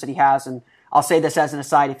Orlando City has, and I'll say this as an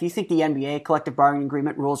aside, if you think the NBA collective bargaining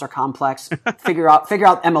agreement rules are complex, figure out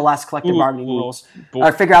MLS collective bargaining rules,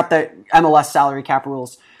 or figure out the MLS salary cap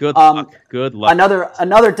rules. Good luck. Good luck.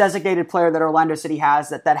 Another designated player that Orlando City has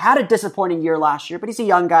that had a disappointing year last year, but he's a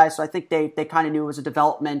young guy, so I think they kind of knew it was a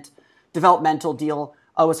developmental deal,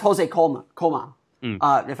 was Jose Coleman.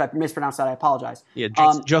 If I mispronounced that, I apologize. Yeah,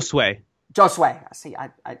 Josue. See,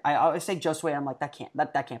 I always say Josue. I'm like, that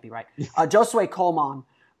can't be right. Josue Coleman.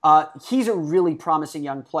 He's a really promising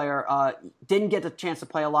young player. Didn't get the chance to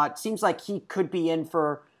play a lot. Seems like he could be in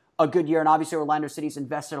for a good year, and obviously Orlando City's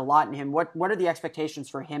invested a lot in him. What are the expectations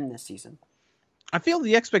for him this season? I feel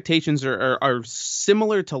the expectations are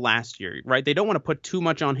similar to last year, right? They don't want to put too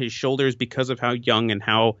much on his shoulders because of how young and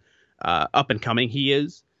how up and coming he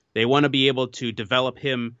is. They want to be able to develop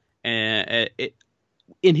him in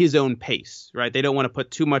his own pace, right? They don't want to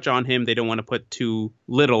put too much on him. They don't want to put too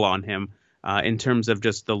little on him in terms of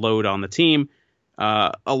just the load on the team.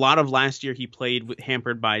 A lot of last year he played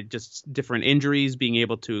hampered by just different injuries, being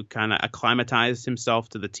able to kind of acclimatize himself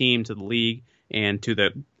to the team, to the league, and to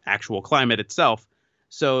the actual climate itself.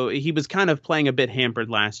 So he was kind of playing a bit hampered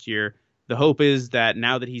last year. The hope is that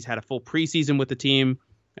now that he's had a full preseason with the team,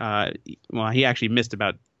 he actually missed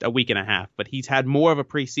about a week and a half, but he's had more of a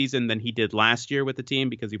preseason than he did last year with the team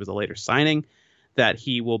because he was a later signing, that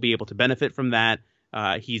he will be able to benefit from that.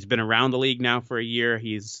 He's been around the league now for a year.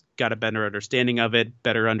 He's got a better understanding of it,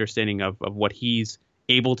 better understanding of what he's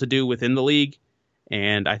able to do within the league.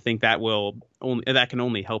 And I think that can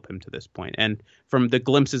only help him to this point. And from the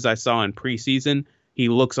glimpses I saw in preseason, he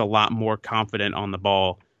looks a lot more confident on the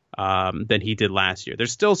ball than he did last year.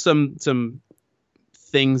 There's still some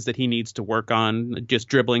things that he needs to work on, just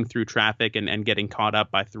dribbling through traffic and getting caught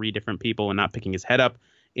up by 3 different people and not picking his head up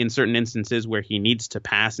in certain instances where he needs to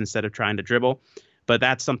pass instead of trying to dribble. But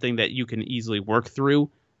that's something that you can easily work through.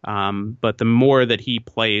 But the more that he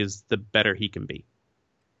plays, the better he can be.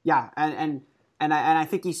 Yeah, and I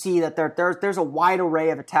think you see that there's a wide array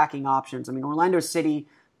of attacking options. I mean, Orlando City,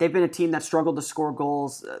 they've been a team that struggled to score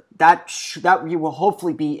goals. That will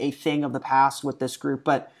hopefully be a thing of the past with this group.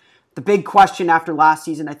 But the big question after last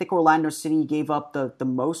season, I think Orlando City gave up the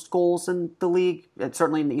most goals in the league,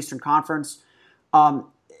 certainly in the Eastern Conference.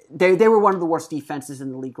 They were one of the worst defenses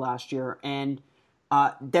in the league last year, and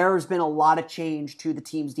there's been a lot of change to the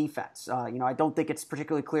team's defense. I don't think it's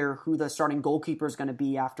particularly clear who the starting goalkeeper is going to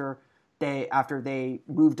be after they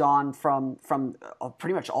moved on from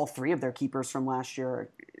pretty much all 3 of their keepers from last year,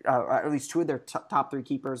 or at least 2 of their top 3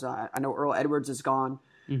 keepers. I know Earl Edwards is gone.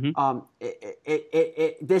 Mm-hmm.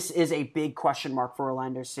 This is a big question mark for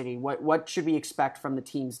Orlando City. What should we expect from the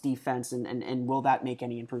team's defense, and will that make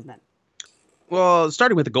any improvement? Well,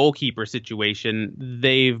 starting with the goalkeeper situation,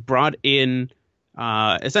 they've brought in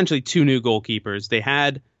essentially two new goalkeepers. They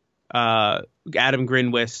had Adam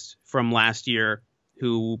Grinwis from last year,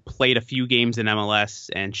 who played a few games in MLS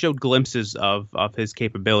and showed glimpses of his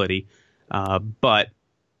capability. But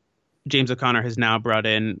James O'Connor has now brought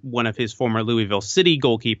in one of his former Louisville City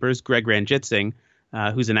goalkeepers, Greg Ranjitsingh,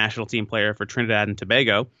 who's a national team player for Trinidad and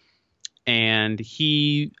Tobago. And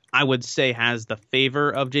he, I would say, has the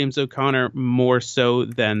favor of James O'Connor more so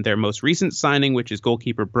than their most recent signing, which is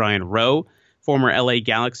goalkeeper Brian Rowe, former LA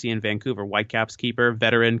Galaxy and Vancouver Whitecaps keeper,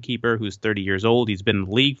 veteran keeper who's 30 years old. He's been in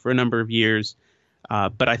the league for a number of years.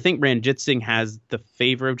 But I think Ranjitsingh has the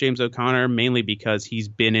favor of James O'Connor, mainly because he's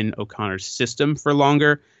been in O'Connor's system for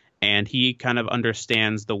longer, and he kind of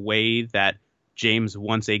understands the way that James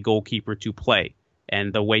wants a goalkeeper to play,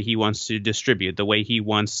 and the way he wants to distribute, the way he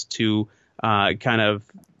wants to kind of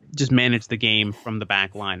just manage the game from the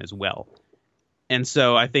back line as well. And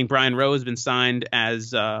so I think Brian Rowe has been signed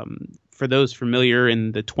as, for those familiar,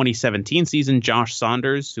 in the 2017 season, Josh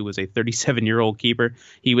Saunders, who was a 37-year-old keeper,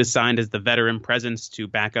 he was signed as the veteran presence to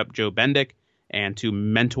back up Joe Bendick and to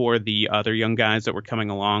mentor the other young guys that were coming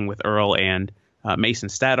along with Earl and Mason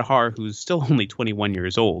Stadahar, who's still only 21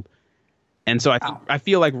 years old. And so I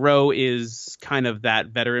feel like Rowe is kind of that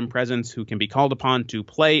veteran presence who can be called upon to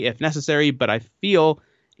play if necessary, but I feel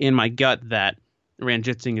in my gut that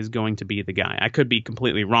Ranjitsingh is going to be the guy. I could be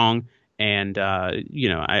completely wrong, and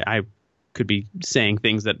I could be saying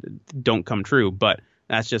things that don't come true, but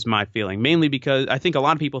that's just my feeling, mainly because I think a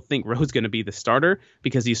lot of people think Rowe's going to be the starter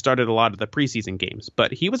because he started a lot of the preseason games,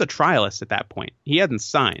 but he was a trialist at that point. He hadn't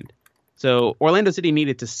signed. So Orlando City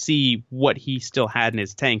needed to see what he still had in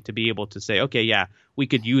his tank to be able to say, okay, yeah, we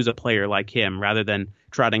could use a player like him rather than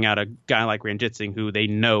trotting out a guy like Ranjitsingh who they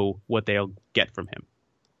know what they'll get from him.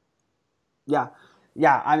 Yeah.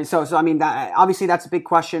 I mean, so I mean, that, obviously that's a big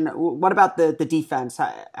question. What about the defense?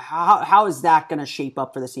 How is that going to shape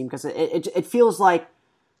up for the team? Because it feels like,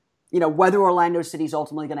 whether Orlando City is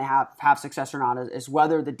ultimately going to have success or not is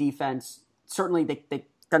whether the defense, certainly they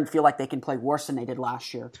doesn't feel like they can play worse than they did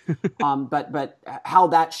last year. But how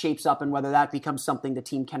that shapes up and whether that becomes something the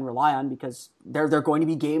team can rely on, because there are going to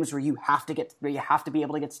be games where you have to be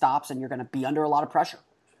able to get stops and you're going to be under a lot of pressure.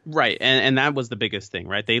 Right, and that was the biggest thing,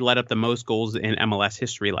 right? They let up the most goals in MLS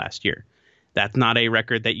history last year. That's not a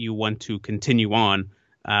record that you want to continue on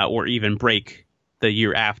or even break the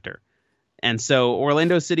year after. And so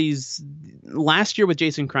Orlando City's last year with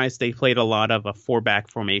Jason Kreis, they played a lot of a 4-back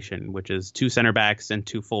formation, which is 2 center backs and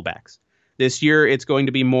 2 fullbacks. This year, it's going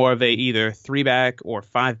to be more of a either 3-back or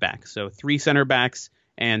 5-back. So 3 center backs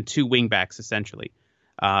and 2 wing backs, essentially.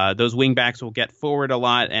 Those wing backs will get forward a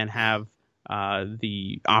lot and have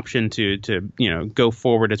the option to go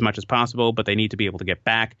forward as much as possible, but they need to be able to get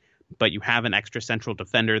back. But you have an extra central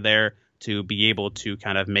defender there to be able to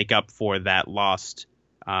kind of make up for that lost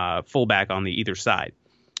fullback on the either side.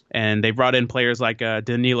 And they brought in players like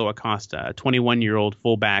Danilo Acosta, a 21-year-old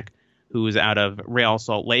fullback who's out of Real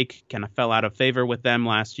Salt Lake, kind of fell out of favor with them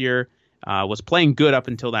last year, was playing good up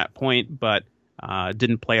until that point, but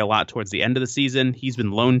didn't play a lot towards the end of the season. He's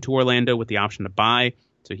been loaned to Orlando with the option to buy,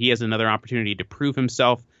 so he has another opportunity to prove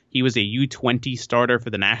himself. He was a U20 starter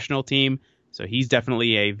for the national team, so he's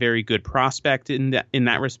definitely a very good prospect in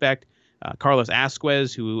that respect. Carlos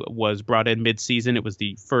Asquez, who was brought in mid-season, it was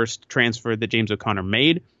the first transfer that James O'Connor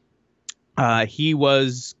made. He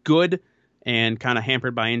was good and kind of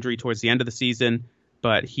hampered by injury towards the end of the season,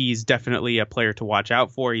 but he's definitely a player to watch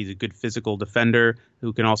out for. He's a good physical defender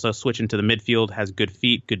who can also switch into the midfield, has good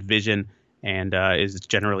feet, good vision, and is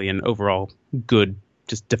generally an overall good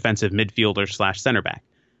just defensive midfielder / center back.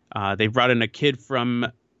 They brought in a kid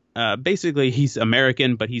from basically he's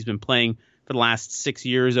American, but he's been playing for the last 6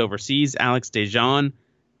 years overseas, Alex Dejan,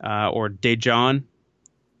 or Dejan.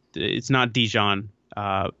 It's not Dijon.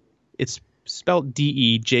 It's spelled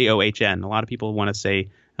Dejohn. A lot of people want to say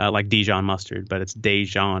like Dijon mustard, but it's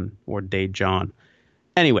Dejan or Dejan.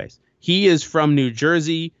 Anyways, he is from New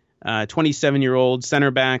Jersey, 27-year-old center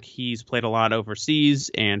back. He's played a lot overseas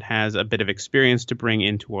and has a bit of experience to bring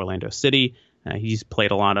into Orlando City. He's played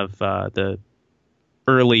a lot of the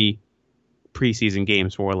early preseason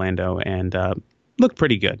games for Orlando and looked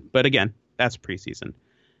pretty good. But again, that's preseason.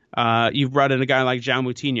 You've brought in a guy like João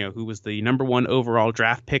Moutinho, who was the number 1 overall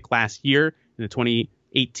draft pick last year in the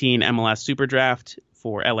 2018 MLS Super Draft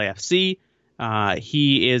for LAFC.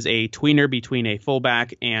 He is a tweener between a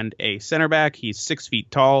fullback and a center back. He's 6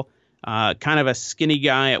 feet tall, kind of a skinny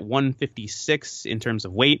guy at 156 in terms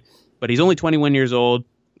of weight, but he's only 21 years old.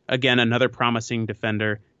 Again, another promising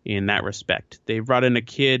defender in that respect. They brought in a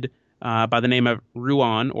kid by the name of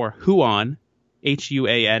Ruan, or Huan,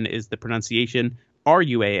 Huan is the pronunciation,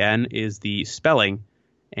 Ruan is the spelling.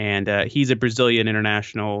 And he's a Brazilian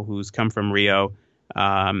international who's come from Rio.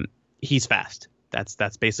 He's fast.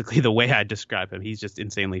 That's basically the way I describe him. He's just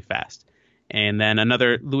insanely fast. And then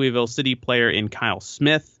another Louisville City player in Kyle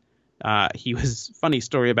Smith. Funny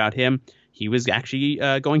story about him. He was actually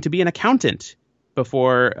going to be an accountant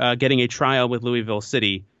before getting a trial with Louisville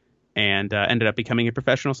City, and ended up becoming a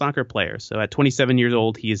professional soccer player. So at 27 years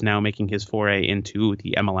old, he is now making his foray into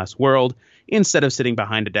the MLS world instead of sitting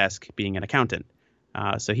behind a desk being an accountant.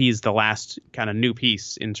 So he's the last kind of new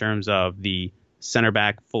piece in terms of the center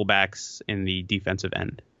back, fullbacks in the defensive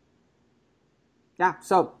end. Yeah,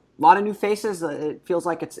 so a lot of new faces. It feels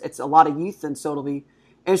like it's a lot of youth, and so it'll be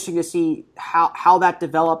interesting to see how that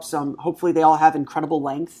develops. Hopefully they all have incredible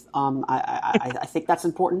length. I think that's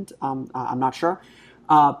important. I'm not sure.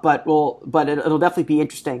 But it'll definitely be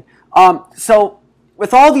interesting. So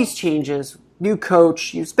with all these changes, new coach,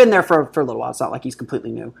 he's been there for a little while. It's not like he's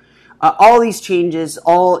completely new. All these changes,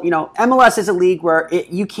 MLS is a league where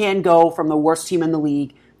you can go from the worst team in the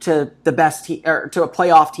league to the best team, or to a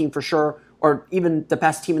playoff team for sure, or even the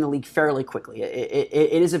best team in the league fairly quickly.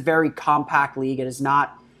 It is a very compact league. It is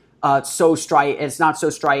not so striated. It's not so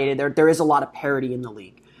striated. There is a lot of parity in the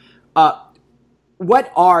league.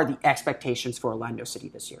 What are the expectations for Orlando City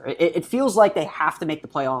this year? It feels like they have to make the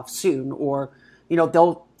playoffs soon, or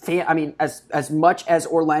they'll. As much as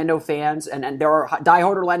Orlando fans and there are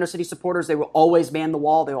diehard Orlando City supporters, they will always man the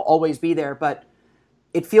wall. They will always be there. But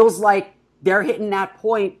it feels like they're hitting that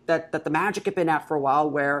point that the Magic have been at for a while,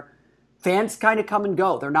 where fans kind of come and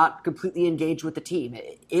go. They're not completely engaged with the team.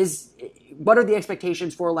 What are the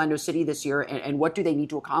expectations for Orlando City this year, and what do they need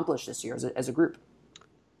to accomplish this year as a group?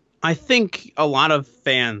 I think a lot of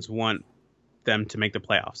fans want them to make the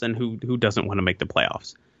playoffs, and who doesn't want to make the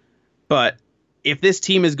playoffs? But if this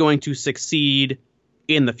team is going to succeed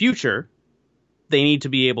in the future, they need to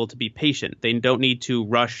be able to be patient. They don't need to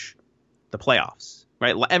rush the playoffs,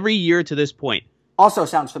 right? Every year to this point. Also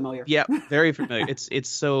sounds familiar. Yeah, very familiar. It's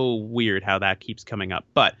so weird how that keeps coming up.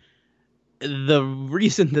 But the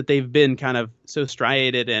reason that they've been kind of so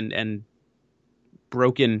striated and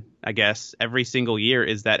broken, I guess, every single year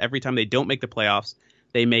is that every time they don't make the playoffs,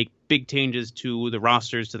 they make big changes to the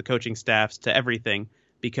rosters, to the coaching staffs, to everything,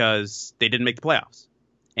 because they didn't make the playoffs.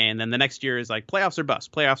 And then the next year is like playoffs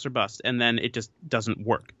or bust. And then it just doesn't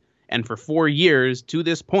work. And for 4 years to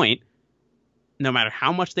this point, no matter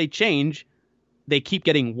how much they change, they keep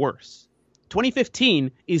getting worse.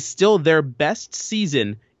 2015 is still their best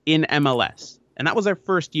season in MLS. And that was their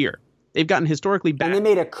first year. They've gotten historically bad. And they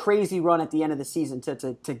made a crazy run at the end of the season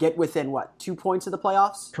to get within, 2 points of the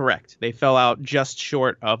playoffs? Correct. They fell out just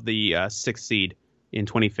short of the 6th seed in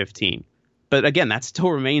 2015. But again, that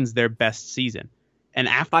still remains their best season. And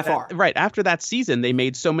by far. After that season, they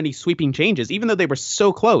made so many sweeping changes. Even though they were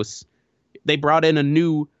so close, they brought in a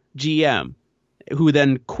new GM who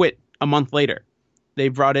then quit a month later. They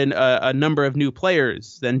brought in a number of new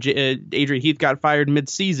players. Then Adrian Heath got fired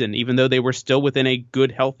mid-season, even though they were still within a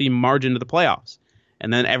good, healthy margin of the playoffs.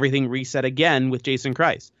 And then everything reset again with Jason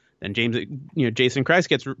Kreis. Then Jason Kreis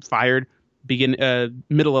gets fired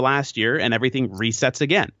middle of last year, and everything resets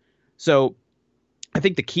again. So I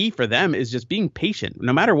think the key for them is just being patient.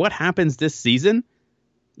 No matter what happens this season,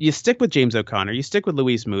 you stick with James O'Connor, you stick with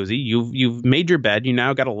Luis Muzzi. You've made your bed. You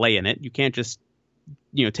now got to lay in it. You can't just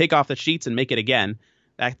take off the sheets and make it again.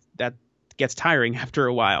 That gets tiring after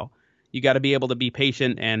a while. You got to be able to be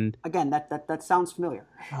patient. And again, that sounds familiar.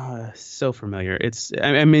 So familiar.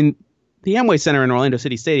 The Amway Center and Orlando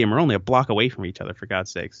City Stadium are only a block away from each other, for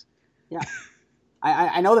God's sakes. Yeah.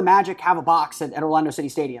 I know the Magic have a box at Orlando City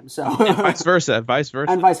Stadium, so and vice versa, and vice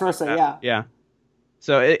versa, yeah.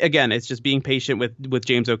 So again, it's just being patient with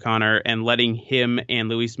James O'Connor and letting him and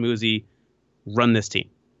Luis Muzzi run this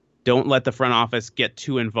team. Don't let the front office get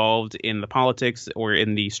too involved in the politics or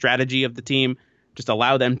in the strategy of the team. Just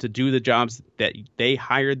allow them to do the jobs that they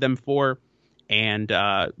hired them for, and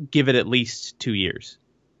give it at least 2 years,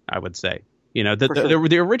 I would say.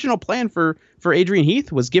 The original plan for Adrian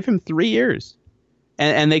Heath was give him 3 years.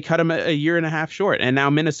 And they cut him a year and a half short. And now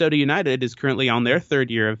Minnesota United is currently on their 3rd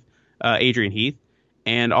year of Adrian Heath.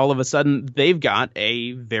 And all of a sudden, they've got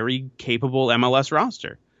a very capable MLS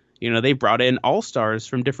roster. They brought in all-stars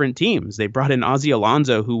from different teams. They brought in Ozzy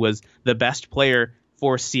Alonso, who was the best player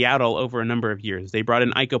for Seattle over a number of years. They brought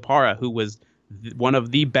in Ike Opara, who was one of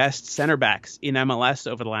the best center backs in MLS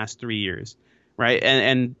over the last 3 years. Right?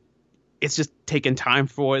 And it's just taken time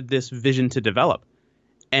for this vision to develop.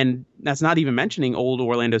 And that's not even mentioning old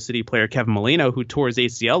Orlando City player Kevin Molino, who tore his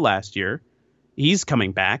ACL last year. He's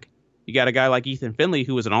coming back. You got a guy like Ethan Finley,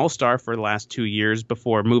 who was an all-star for the last 2 years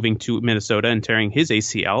before moving to Minnesota and tearing his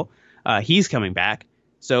ACL. He's coming back.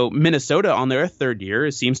 So Minnesota on their third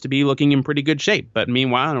year seems to be looking in pretty good shape. But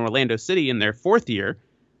meanwhile, in Orlando City in their fourth year,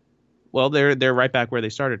 well, they're right back where they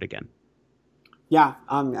started again. Yeah,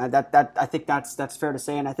 that I think that's fair to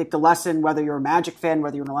say. And I think the lesson, whether you're a Magic fan,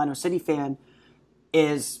 whether you're an Orlando City fan,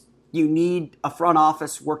 is you need a front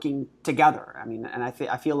office working together. I mean, and I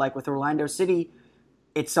feel like with Orlando City,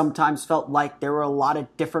 it sometimes felt like there were a lot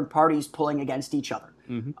of different parties pulling against each other,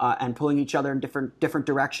 and pulling each other in different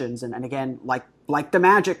directions. And again, like the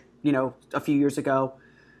Magic, a few years ago,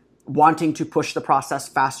 wanting to push the process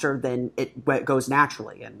faster than it goes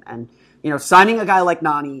naturally. And signing a guy like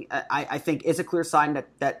Nani, I think is a clear sign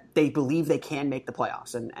that they believe they can make the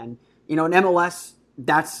playoffs. And in MLS,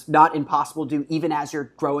 that's not impossible to do even as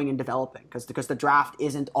you're growing and developing, because the draft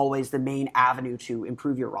isn't always the main avenue to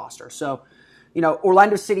improve your roster. So,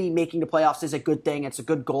 Orlando City making the playoffs is a good thing. It's a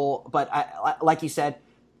good goal. But like you said,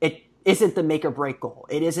 it isn't the make or break goal.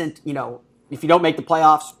 It isn't, if you don't make the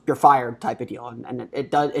playoffs, you're fired type of deal. And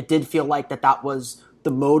it did feel like that was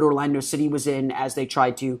the mode Orlando City was in as they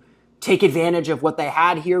tried to take advantage of what they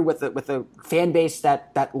had here with a fan base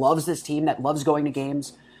that loves this team, that loves going to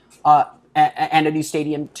games, and a new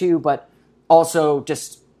stadium too, but also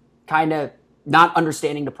just kind of not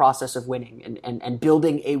understanding the process of winning and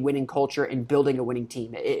building a winning culture and building a winning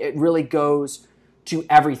team. It really goes to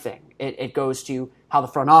everything. It goes to how the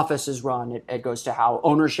front office is run. It goes to how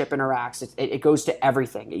ownership interacts. It goes to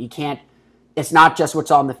everything. It's not just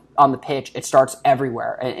what's on the pitch. It starts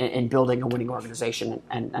everywhere in building a winning organization.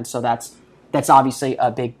 And so that's obviously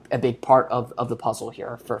a big part of the puzzle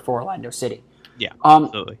here for Orlando City. Yeah,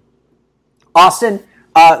 absolutely. Austin,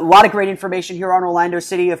 a lot of great information here on Orlando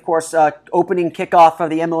City. Of course, opening kickoff of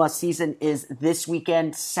the MLS season is this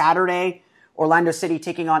weekend, Saturday. Orlando City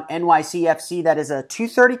taking on NYCFC. That is a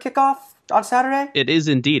 2:30 kickoff on Saturday? It is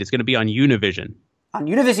indeed. It's going to be on Univision. On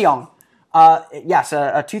Univision. Yes,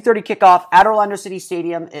 a 2:30 kickoff at Orlando City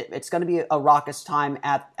Stadium. It's going to be a raucous time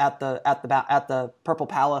at the Purple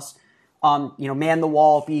Palace. Man the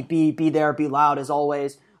wall, be there, be loud as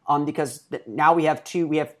always. Because now we have two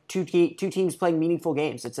teams playing meaningful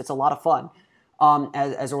games. It's a lot of fun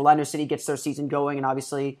as Orlando City gets their season going, and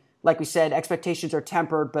obviously, like we said, expectations are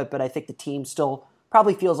tempered, but I think the team still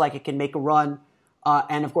probably feels like it can make a run.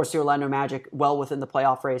 And of course, the Orlando Magic well within the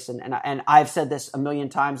playoff race. And I've said this a million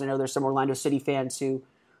times. I know there's some Orlando City fans who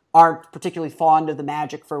aren't particularly fond of the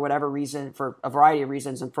Magic for whatever reason, for a variety of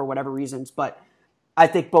reasons, and for whatever reasons, but I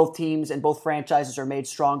think both teams and both franchises are made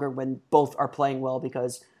stronger when both are playing well,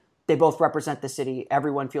 because they both represent the city.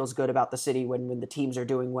 Everyone feels good about the city when the teams are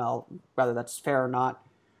doing well. Whether that's fair or not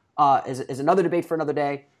is another debate for another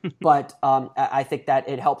day. But I think that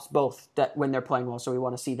it helps both that when they're playing well. So we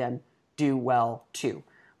want to see them do well too.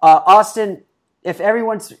 Austin, if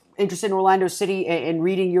everyone's interested in Orlando City and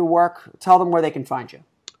reading your work, tell them where they can find you.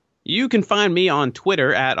 You can find me on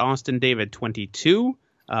Twitter at AustinDavid22.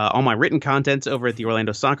 All my written content's over at the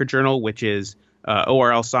Orlando Soccer Journal, which is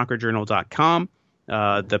orlsoccerjournal.com.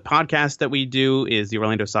 The podcast that we do is the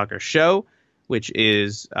Orlando Soccer Show, which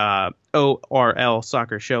is ORL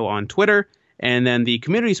Soccer Show on Twitter. And then the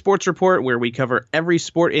Community Sports Report, where we cover every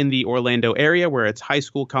sport in the Orlando area, where it's high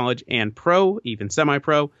school, college, and pro, even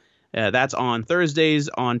semi-pro. That's on Thursdays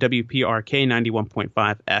on WPRK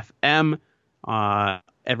 91.5 FM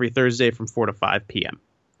every Thursday from 4 to 5 p.m.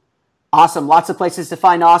 Awesome. Lots of places to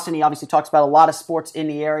find Austin. He obviously talks about a lot of sports in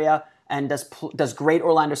the area and does great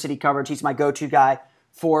Orlando City coverage. He's my go-to guy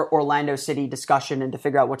for Orlando City discussion and to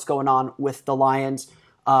figure out what's going on with the Lions,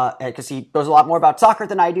 because he knows a lot more about soccer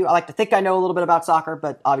than I do. I like to think I know a little bit about soccer,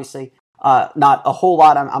 but obviously not a whole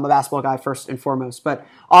lot. I'm a basketball guy first and foremost. But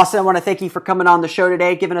Austin, I want to thank you for coming on the show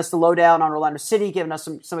today, giving us the lowdown on Orlando City, giving us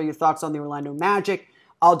some of your thoughts on the Orlando Magic.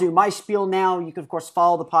 I'll do my spiel now. You can, of course,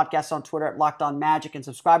 follow the podcast on Twitter at Locked On Magic and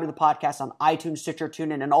subscribe to the podcast on iTunes, Stitcher,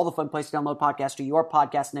 TuneIn, and all the fun places to download podcasts to your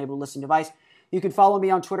podcast-enabled listening device. You can follow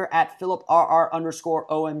me on Twitter at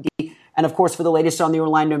PhilipRR_OMD. And, of course, for the latest on the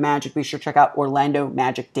Orlando Magic, be sure to check out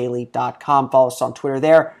OrlandoMagicDaily.com. Follow us on Twitter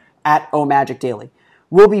there at OMagicDaily.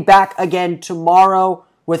 We'll be back again tomorrow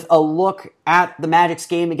with a look at the Magic's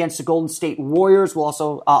game against the Golden State Warriors. We'll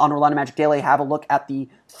also, on Orlando Magic Daily, have a look at the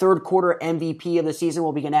third quarter MVP of the season.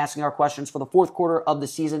 We'll begin asking our questions for the fourth quarter of the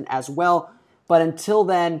season as well. But until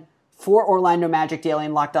then, for Orlando Magic Daily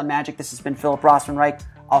and Locked On Magic, this has been Philip Rossman-Reich.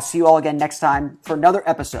 I'll see you all again next time for another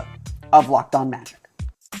episode of Locked On Magic.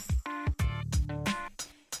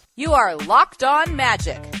 You are Locked On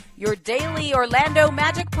Magic, your daily Orlando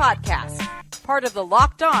Magic podcast, part of the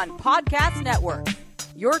Locked On Podcast Network.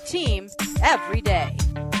 Your team every day.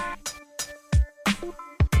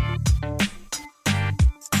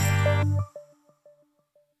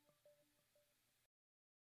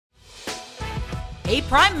 Hey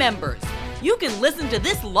Prime members, you can listen to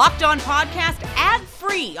this Locked On podcast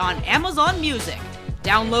ad-free on Amazon Music.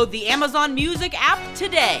 Download the Amazon Music app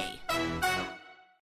today.